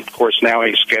anemic, and of course now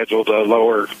he's scheduled a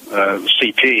lower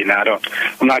CT. Now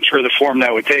I'm not sure the form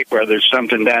that would take, whether it's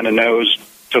something down the nose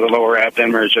to the lower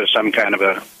abdomen or just some kind of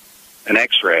an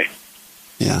X-ray.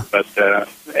 Yeah. But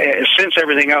since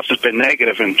everything else has been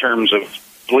negative in terms of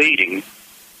bleeding,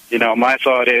 my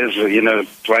thought is,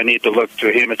 do I need to look to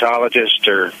a hematologist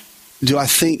or? Do I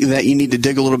think that you need to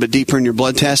dig a little bit deeper in your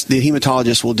blood test? The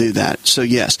hematologist will do that. So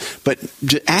yes, but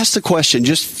ask the question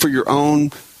just for your own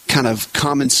kind of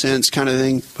common sense kind of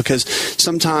thing, because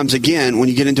sometimes, again, when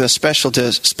you get into a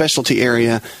specialty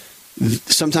area,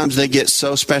 sometimes they get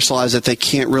so specialized that they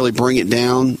can't really bring it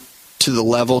down to the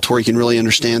level to where you can really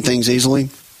understand things easily.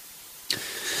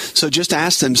 So just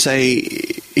ask them, say,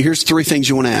 here's 3 things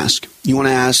you want to ask. You want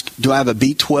to ask, do I have a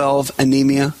B12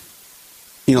 anemia?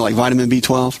 Like vitamin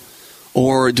B12?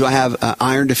 Or do I have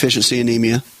iron deficiency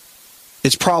anemia?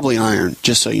 It's probably iron,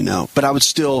 just so you know. But I would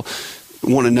still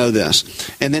want to know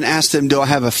this. And then ask them, do I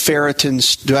have an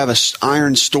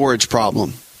iron storage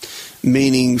problem?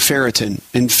 Meaning ferritin.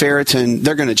 And ferritin,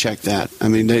 they're going to check that. I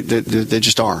mean, they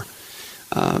just are.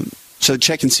 So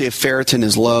check and see if ferritin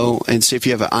is low and see if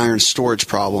you have an iron storage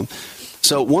problem.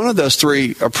 So one of those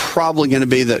 3 are probably going to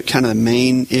be the kind of the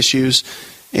main issues,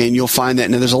 and you'll find that.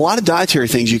 Now, there's a lot of dietary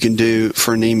things you can do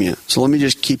for anemia. So let me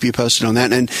just keep you posted on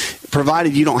that. And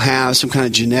provided you don't have some kind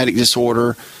of genetic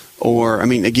disorder or,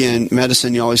 again,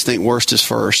 medicine, you always think worst is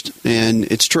first. And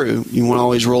it's true. You want to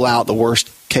always rule out the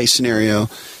worst case scenario.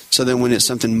 So then when it's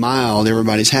something mild,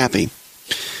 everybody's happy.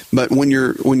 But when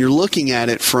you're looking at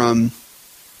it from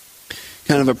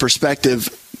kind of a perspective,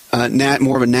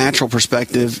 more of a natural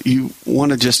perspective, you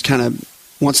want to just kind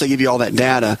of, once they give you all that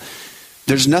data,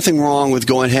 there's nothing wrong with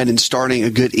going ahead and starting a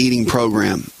good eating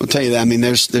program. I'll tell you that.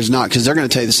 There's not, because they're going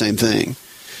to tell you the same thing.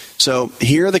 So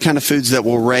here are the kind of foods that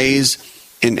will raise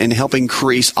and help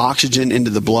increase oxygen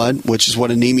into the blood, which is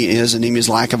what anemia is. Anemia is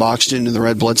lack of oxygen in the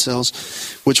red blood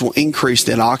cells, which will increase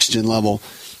that oxygen level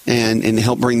and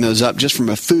help bring those up just from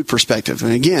a food perspective.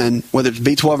 And again, whether it's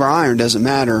B12 or iron, doesn't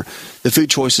matter. The food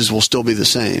choices will still be the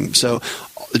same. So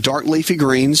the dark leafy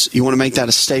greens, you want to make that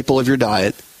a staple of your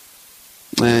diet.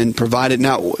 And provide it.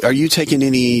 Now, are you taking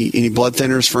any blood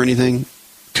thinners for anything?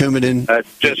 Coumadin?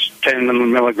 Just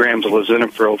 10 milligrams of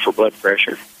lisinopril for blood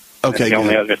pressure. Okay, that's the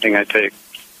only other thing I take.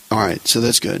 All right, so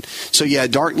that's good. So yeah,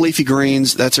 dark leafy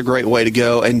greens, that's a great way to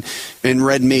go. And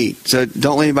red meat. So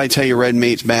don't let anybody tell you red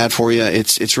meat's bad for you.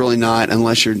 It's really not,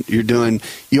 unless you're doing.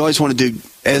 You always want to do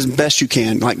as best you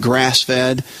can, like grass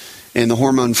fed and the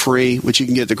hormone free, which you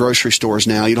can get at the grocery stores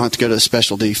now. You don't have to go to a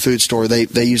specialty food store.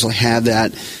 They usually have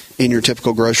that in your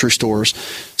typical grocery stores.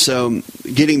 So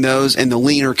getting those, and the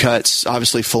leaner cuts,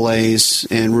 obviously fillets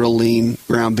and real lean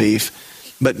ground beef.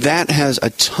 But that has a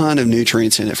ton of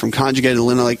nutrients in it, from conjugated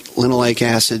linoleic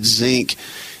acid, zinc.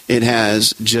 It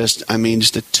has just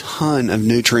a ton of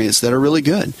nutrients that are really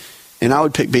good. And I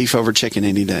would pick beef over chicken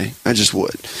any day. I just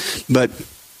would. But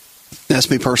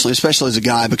that's me personally, especially as a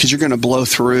guy, because you're going to blow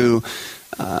through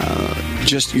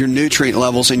just your nutrient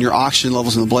levels and your oxygen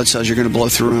levels in the blood cells. You're going to blow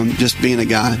through them just being a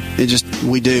guy.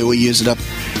 We use it up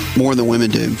more than women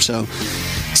do. So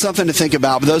something to think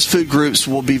about. But those food groups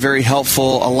will be very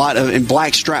helpful. In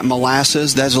blackstrap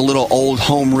molasses, that's a little old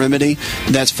home remedy.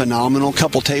 That's phenomenal. A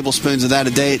couple tablespoons of that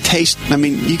a day. It tastes,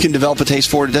 you can develop a taste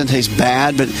for it. It doesn't taste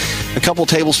bad, but a couple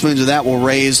tablespoons of that will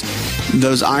raise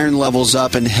those iron levels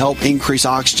up and help increase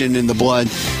oxygen in the blood.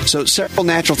 So several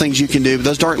natural things you can do. But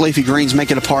those dark leafy greens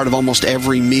make it a part of almost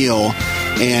every meal,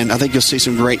 and I think you'll see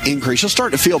some great increase. You'll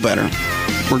start to feel better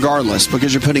regardless,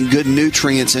 because you're putting good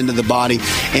nutrients into the body.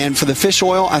 And for the fish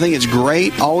oil, I think it's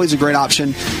great, always a great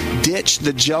option. Ditch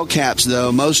the gel caps,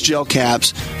 though. Most gel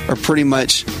caps are pretty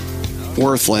much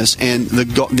worthless, and the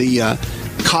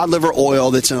cod liver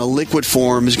oil that's in a liquid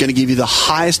form is going to give you the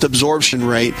highest absorption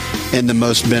rate and the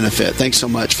most benefit. Thanks so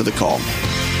much for the call.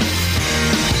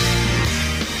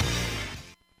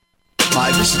 Hi,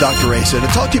 this is Dr. Asa to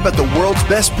talk to you about the world's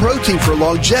best protein for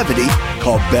longevity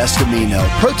called Best Amino.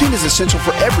 Protein is essential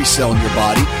for every cell in your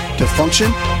body to function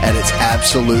at its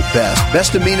absolute best.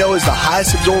 Best Amino is the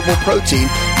highest absorbable protein,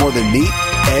 more than meat,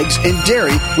 eggs, and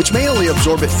dairy, which may only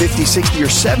absorb at 50, 60, or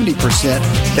 70%.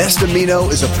 Best Amino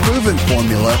is a proven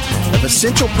formula of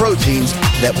essential proteins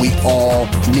that we all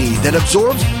need that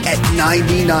absorbs at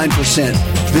 99%.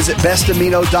 Visit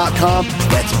bestamino.com.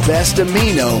 That's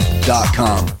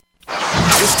bestamino.com.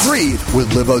 Just breathe with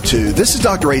LiveO2. This is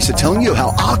Dr. Asa telling you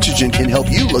how oxygen can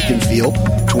help you look and feel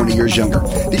 20 years younger.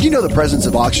 Did you know the presence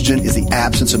of oxygen is the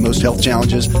absence of most health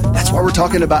challenges? That's why we're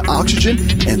talking about oxygen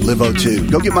and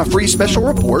LiveO2. Go get my free special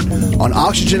report on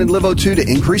oxygen and LiveO2 to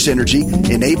increase energy,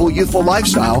 enable youthful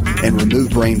lifestyle, and remove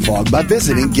brain fog by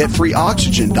visiting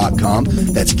getfreeoxygen.com.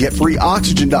 That's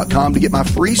getfreeoxygen.com to get my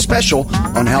free special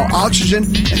on how oxygen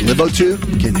and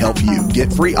LiveO2 can help you.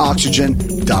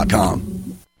 Getfreeoxygen.com.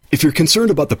 If you're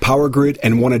concerned about the power grid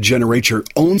and want to generate your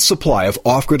own supply of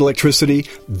off-grid electricity,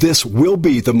 this will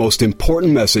be the most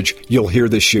important message you'll hear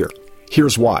this year.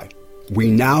 Here's why.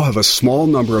 We now have a small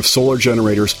number of solar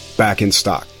generators back in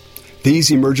stock.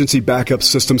 These emergency backup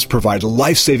systems provide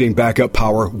life-saving backup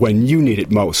power when you need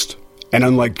it most. And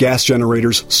unlike gas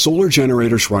generators, solar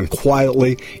generators run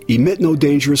quietly, emit no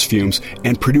dangerous fumes,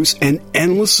 and produce an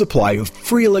endless supply of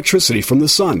free electricity from the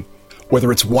sun.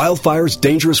 Whether it's wildfires,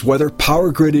 dangerous weather,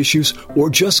 power grid issues, or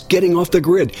just getting off the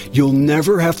grid, you'll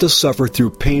never have to suffer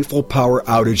through painful power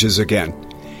outages again.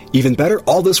 Even better,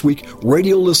 all this week,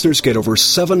 radio listeners get over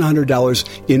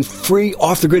 $700 in free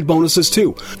off-the-grid bonuses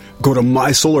too. Go to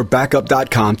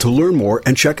mysolarbackup.com to learn more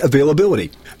and check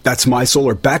availability. That's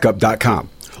mysolarbackup.com.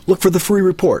 Look for the free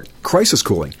report, Crisis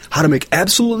Cooling, how to make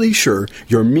absolutely sure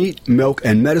your meat, milk,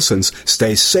 and medicines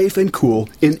stay safe and cool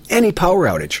in any power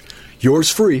outage.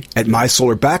 Yours free at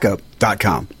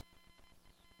mysolarbackup.com.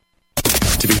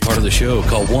 To be part of the show,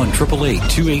 call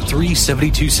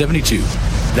 1-888-283-7272.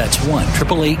 That's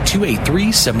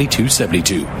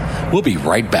 1-888-283-7272. We'll be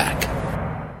right back.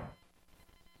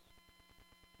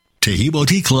 Taheebo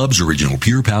Tea Club's original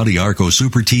Pure Pouty Arco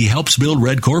Super Tea helps build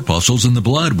red corpuscles in the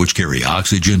blood, which carry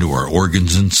oxygen to our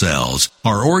organs and cells.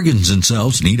 Our organs and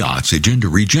cells need oxygen to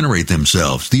regenerate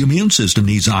themselves. The immune system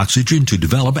needs oxygen to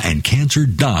develop, and cancer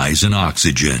dies in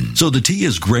oxygen. So the tea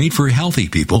is great for healthy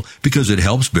people because it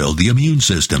helps build the immune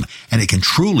system, and it can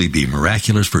truly be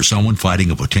miraculous for someone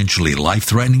fighting a potentially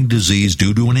life-threatening disease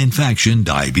due to an infection,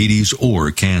 diabetes,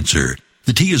 or cancer.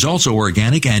 The tea is also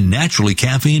organic and naturally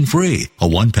caffeine-free. A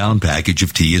 1-pound package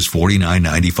of tea is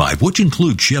 $49.95, which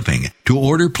includes shipping. To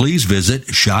order, please visit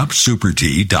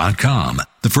shopsupertea.com.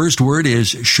 The first word is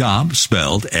shop,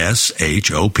 spelled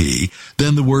S-H-O-P,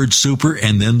 then the word super,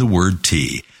 and then the word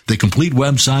tea. The complete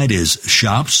website is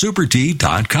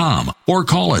shopsupertea.com, or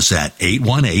call us at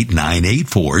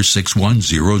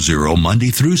 818-984-6100 Monday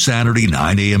through Saturday,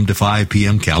 9 a.m. to 5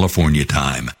 p.m. California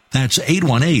time. That's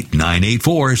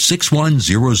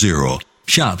 818-984-6100.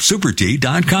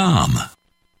 ShopSuperTea.com.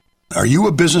 Are you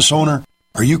a business owner?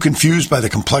 Are you confused by the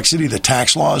complexity of the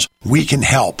tax laws? We can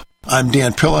help. I'm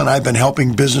Dan Pilla, and I've been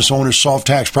helping business owners solve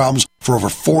tax problems for over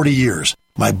 40 years.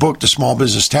 My book, The Small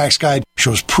Business Tax Guide,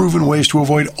 shows proven ways to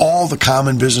avoid all the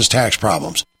common business tax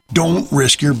problems. Don't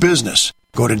risk your business.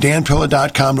 Go to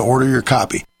danpilla.com to order your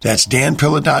copy. That's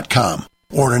danpilla.com.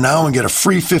 Order now and get a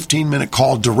free 15-minute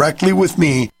call directly with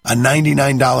me, a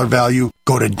 $99 value.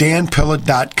 Go to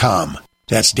danpilla.com.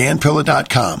 That's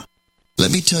danpilla.com.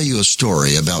 Let me tell you a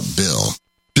story about Bill.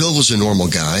 Bill was a normal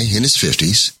guy in his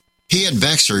 50s. He had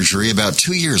back surgery about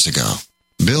 2 years ago.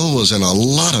 Bill was in a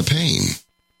lot of pain.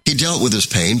 He dealt with his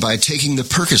pain by taking the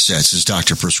Percocets his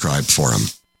doctor prescribed for him.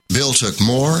 Bill took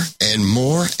more and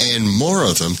more and more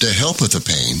of them to help with the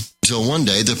pain, until one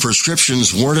day the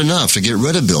prescriptions weren't enough to get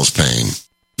rid of Bill's pain.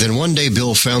 Then one day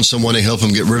Bill found someone to help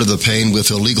him get rid of the pain with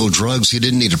illegal drugs he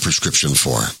didn't need a prescription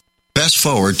for. Fast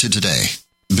forward to today.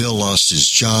 Bill lost his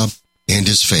job and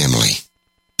his family.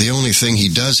 The only thing he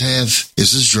does have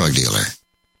is his drug dealer.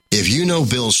 If you know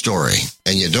Bill's story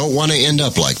and you don't want to end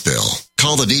up like Bill,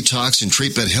 call the Detox and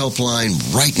Treatment Helpline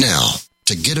right now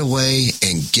to get away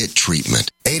and get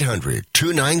treatment.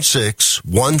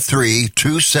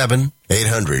 800-296-1327.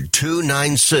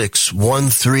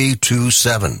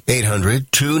 800-296-1327.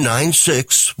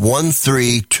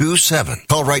 800-296-1327.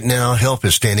 Call right now. Help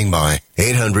is standing by.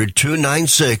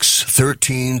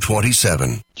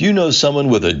 800-296-1327. Do you know someone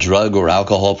with a drug or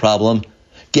alcohol problem?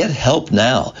 Get help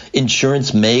now.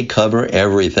 Insurance may cover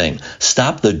everything.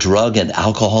 Stop the drug and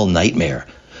alcohol nightmare.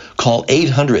 Call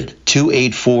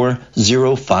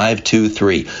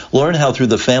 800-284-0523. Learn how through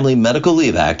the Family Medical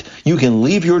Leave Act, you can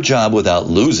leave your job without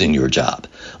losing your job.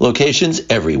 Locations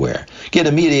everywhere. Get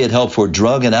immediate help for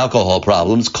drug and alcohol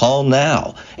problems. Call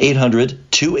now.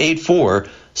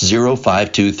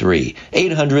 800-284-0523.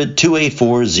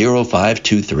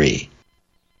 800-284-0523.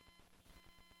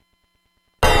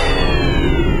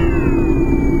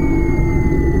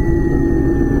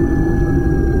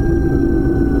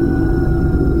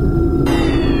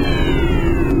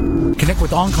 Connect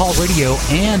with On Call Radio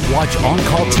and watch On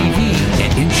Call TV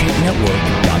at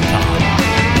InShapeNetwork.com.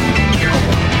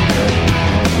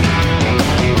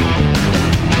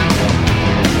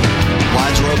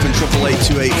 Lines are open,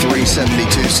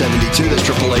 888-283-7272. That's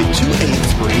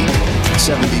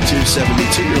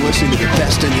 888-283-7272. You're listening to the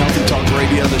best in healthy talk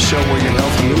radio, the show where your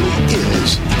health really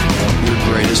is your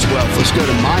greatest wealth. Let's go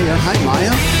to Maya. Hi, Maya.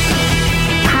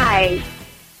 Hi.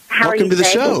 How are you Welcome to the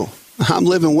today? show. I'm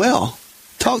living well.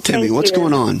 Talk to me. Thank What's you.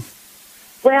 going on?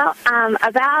 Well,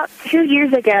 about 2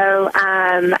 years ago,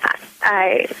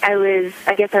 I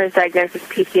guess I was diagnosed with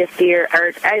PTSD or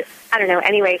I don't know.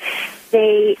 Anyway,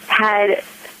 they had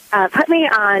put me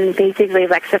on basically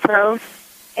Lexapro,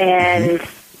 and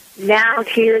now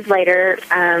 2 years later,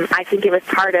 I think it was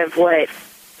part of what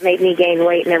made me gain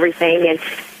weight and everything. And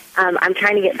I'm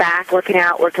trying to get back, working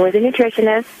with a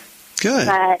nutritionist. Good.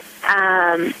 But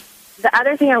the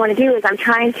other thing I want to do is I'm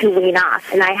trying to wean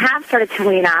off, and I have started to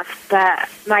wean off, but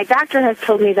my doctor has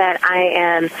told me that I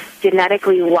am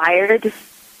genetically wired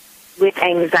with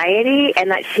anxiety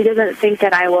and that she doesn't think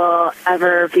that I will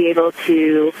ever be able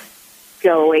to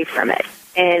go away from it.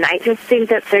 And I just think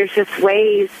that there's just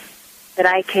ways that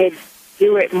I could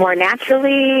do it more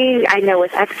naturally, I know,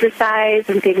 with exercise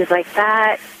and things like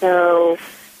that. So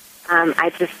I'm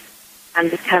just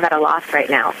kind of at a loss right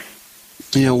now.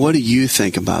 What do you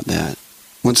think about that?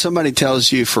 When somebody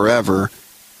tells you forever,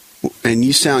 and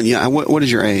you sound young, what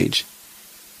is your age?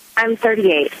 I'm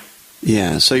 38.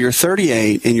 Yeah, so you're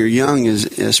 38 and you're young as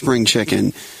a spring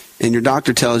chicken, and your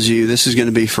doctor tells you this is going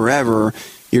to be forever.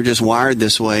 You're just wired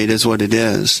this way. It is what it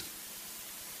is.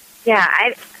 Yeah,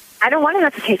 I don't want to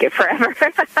have to take it forever.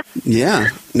 Yeah,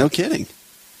 no kidding.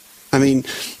 I mean,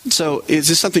 so is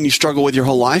this something you struggle with your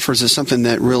whole life, or is this something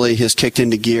that really has kicked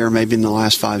into gear maybe in the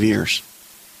last 5 years?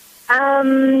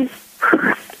 There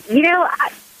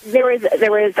was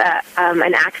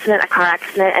an accident, a car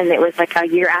accident, and it was like a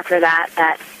year after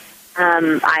that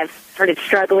I've started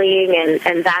struggling,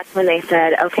 and that's when they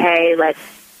said, okay, let's,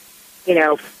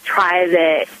 try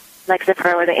the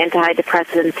Lexapro or the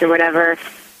antidepressants or whatever.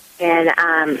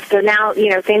 And so now,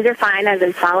 things are fine. I've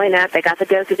been following up. I got the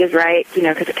dosages right,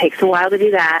 because it takes a while to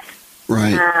do that.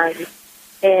 Right.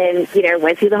 And,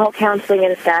 went through the whole counseling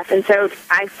and stuff. And so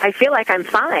I feel like I'm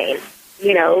fine,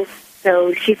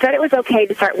 So she said it was okay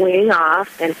to start weaning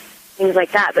off and things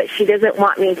like that, but she doesn't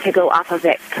want me to go off of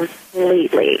it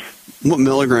completely. What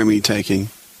milligram are you taking?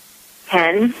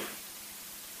 10.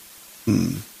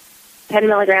 10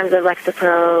 milligrams of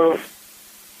Lexapro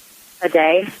a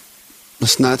day.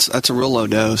 That's a real low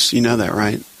dose. You know that,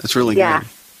 right? That's really good.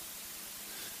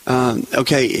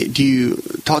 Okay, do you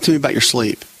talk to me about your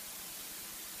sleep?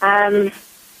 I'm the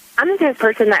kind of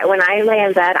person that when I lay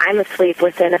in bed, I'm asleep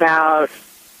within about,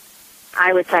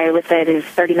 I would say, within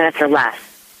 30 minutes or less.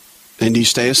 And do you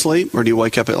stay asleep, or do you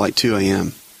wake up at like 2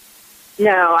 a.m.?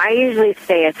 No, I usually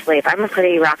stay asleep. I'm a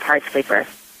pretty rock-hard sleeper.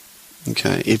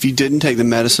 Okay. If you didn't take the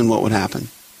medicine, what would happen?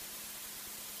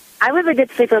 I was a good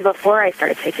sleeper before I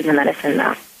started taking the medicine,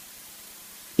 though.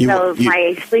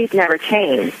 My sleep never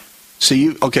changed. So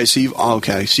you've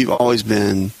always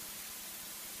been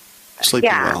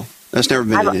sleeping well. That's never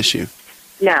been an issue.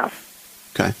 No.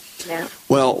 Okay. No.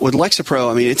 Well, with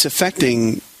Lexapro, it's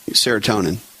affecting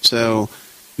serotonin. So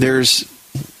there's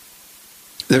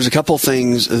a couple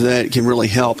things that can really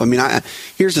help.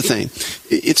 Here's the thing.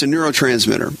 It's a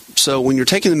neurotransmitter. So when you're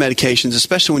taking the medications,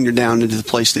 especially when you're down into the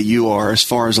place that you are as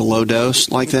far as a low dose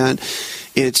like that,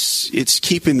 it's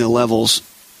keeping the levels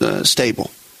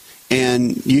stable.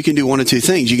 And you can do one of two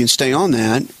things. You can stay on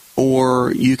that,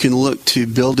 or you can look to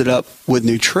build it up with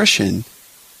nutrition,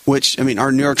 which,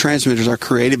 our neurotransmitters are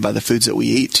created by the foods that we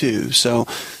eat too. So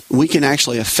we can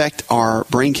actually affect our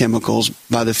brain chemicals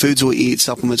by the foods we eat,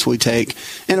 supplements we take,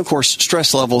 and of course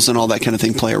stress levels and all that kind of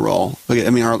thing play a role. We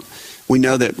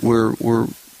know that we're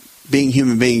being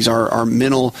human beings, our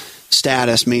mental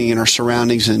status, meaning in our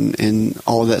surroundings and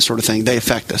all of that sort of thing, they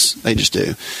affect us. They just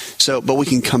do. So, but we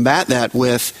can combat that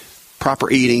with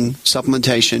proper eating,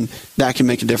 supplementation. That can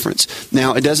make a difference.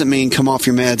 Now, it doesn't mean come off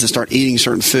your meds and start eating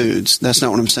certain foods. That's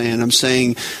not what I'm saying. I'm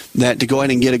saying that to go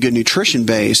ahead and get a good nutrition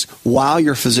base while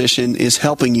your physician is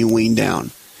helping you wean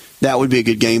down. That would be a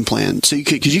good game plan. So,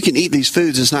 because you can eat these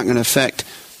foods, it's not going to affect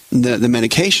the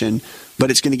medication,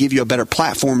 but it's going to give you a better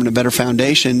platform and a better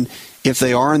foundation. If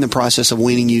they are in the process of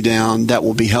weaning you down, that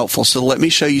will be helpful. So let me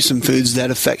show you some foods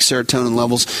that affect serotonin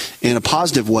levels in a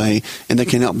positive way, and that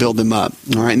can help build them up.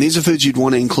 All right, and these are foods you'd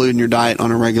want to include in your diet on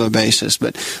a regular basis.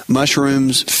 But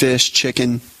mushrooms, fish,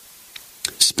 chicken,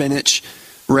 spinach,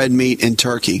 red meat, and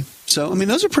turkey. So, I mean,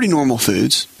 those are pretty normal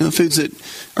foods, foods that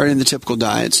are in the typical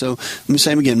diet. So let me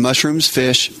say them again: mushrooms,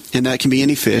 fish, and that can be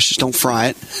any fish. Just don't fry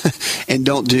it, and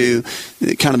don't do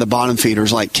kind of the bottom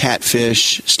feeders like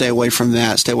catfish. Stay away from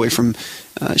that. Stay away from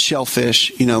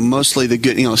shellfish. Mostly the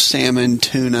good, salmon,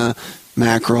 tuna,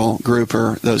 mackerel,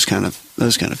 grouper, those kind of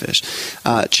fish.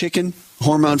 Chicken,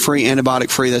 hormone-free,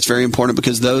 antibiotic-free. That's very important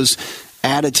because those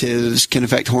additives can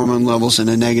affect hormone levels in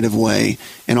a negative way,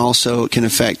 and also can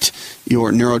affect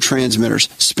your neurotransmitters.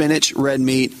 Spinach, red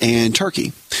meat, and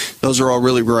turkey. Those are all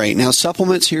really great. Now,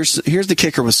 supplements, here's the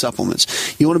kicker with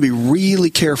supplements. You want to be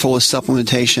really careful with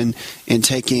supplementation and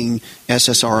taking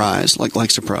SSRIs like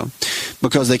Lexapro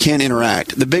because they can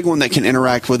interact. The big one that can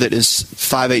interact with it is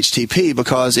 5-HTP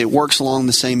because it works along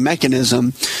the same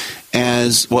mechanism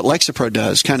as what Lexapro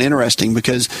does. Kind of interesting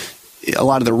because a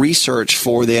lot of the research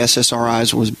for the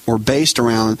SSRIs were based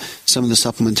around some of the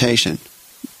supplementation.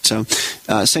 So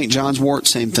St. John's wort,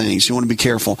 same thing. So you want to be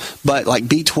careful. But like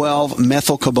B12,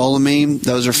 methylcobalamin,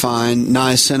 those are fine.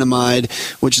 Niacinamide,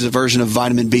 which is a version of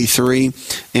vitamin B3,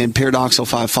 and pyridoxal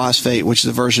 5-phosphate, which is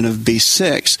a version of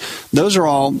B6. Those are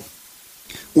all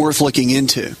worth looking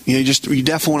into. You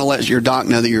definitely want to let your doc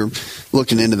know that you're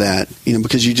looking into that,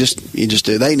 because you just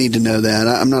do. They need to know that.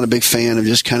 I'm not a big fan of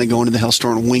just kind of going to the health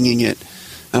store and winging it.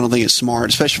 I don't think it's smart,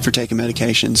 especially for taking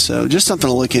medications. So just something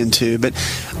to look into. But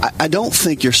I don't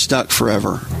think you're stuck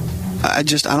forever. I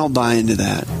don't buy into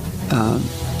that.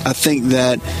 I think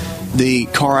that the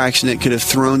car accident could have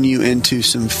thrown you into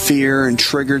some fear and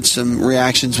triggered some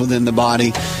reactions within the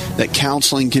body that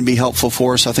counseling can be helpful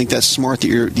for. So I think that's smart that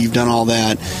you've done all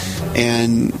that.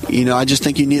 And, I just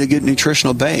think you need a good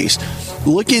nutritional base.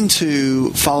 Look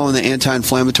into following the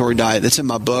anti-inflammatory diet that's in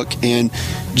my book and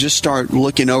just start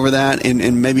looking over that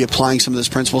and maybe applying some of those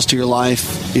principles to your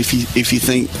life if you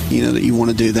think, that you want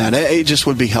to do that. It just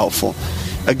would be helpful.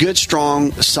 A good,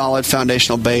 strong, solid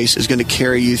foundational base is going to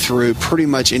carry you through pretty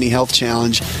much any health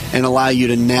challenge and allow you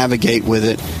to navigate with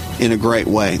it in a great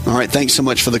way. All right, thanks so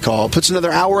much for the call. Puts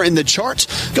another hour in the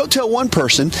charts. Go tell one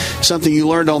person something you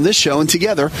learned on this show, and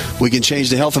together we can change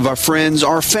the health of our friends,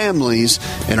 our families,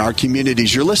 and our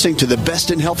communities. You're listening to the best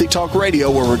in Healthy Talk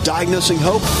Radio, where we're diagnosing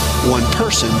hope one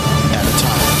person at a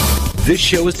time. This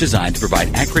show is designed to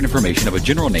provide accurate information of a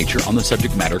general nature on the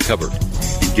subject matter covered,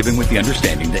 and given with the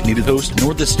understanding that neither the host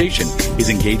nor the station is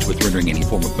engaged with rendering any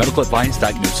form of medical advice,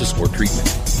 diagnosis, or treatment.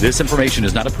 This information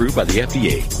is not approved by the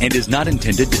FDA and is not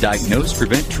intended to diagnose,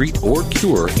 prevent, treat, or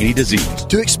cure any disease.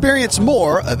 To experience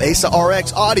more of ASA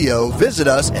RX audio, visit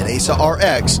us at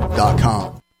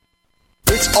asarx.com.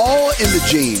 It's all in the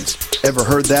genes. Ever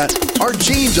heard that? Our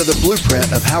genes are the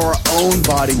blueprint of how our own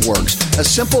body works. A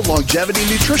simple longevity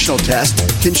nutritional test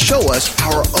can show us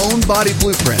our own body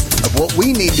blueprint of what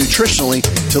we need nutritionally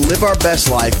to live our best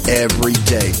life every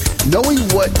day. Knowing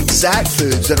what exact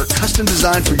foods that are custom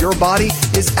designed for your body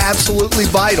is absolutely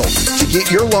vital. To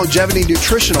get your longevity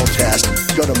nutritional test,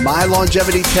 go to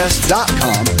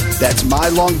mylongevitytest.com. That's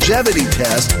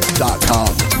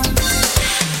mylongevitytest.com.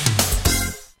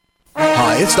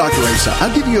 Hi, it's Dr. Asa.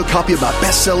 I'm giving you a copy of my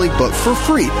best-selling book for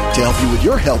free to help you with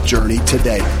your health journey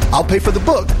today. I'll pay for the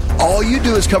book. All you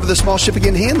do is cover the small shipping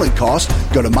and handling costs.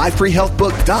 Go to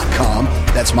myfreehealthbook.com.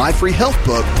 That's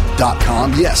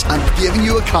myfreehealthbook.com. Yes, I'm giving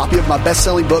you a copy of my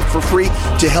best-selling book for free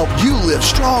to help you live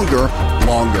stronger,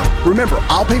 longer. Remember,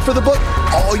 I'll pay for the book.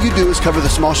 All you do is cover the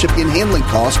small shipping and handling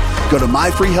costs. Go to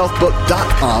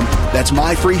myfreehealthbook.com. That's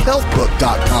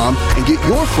myfreehealthbook.com and get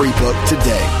your free book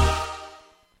today.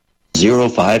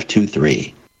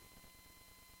 0523.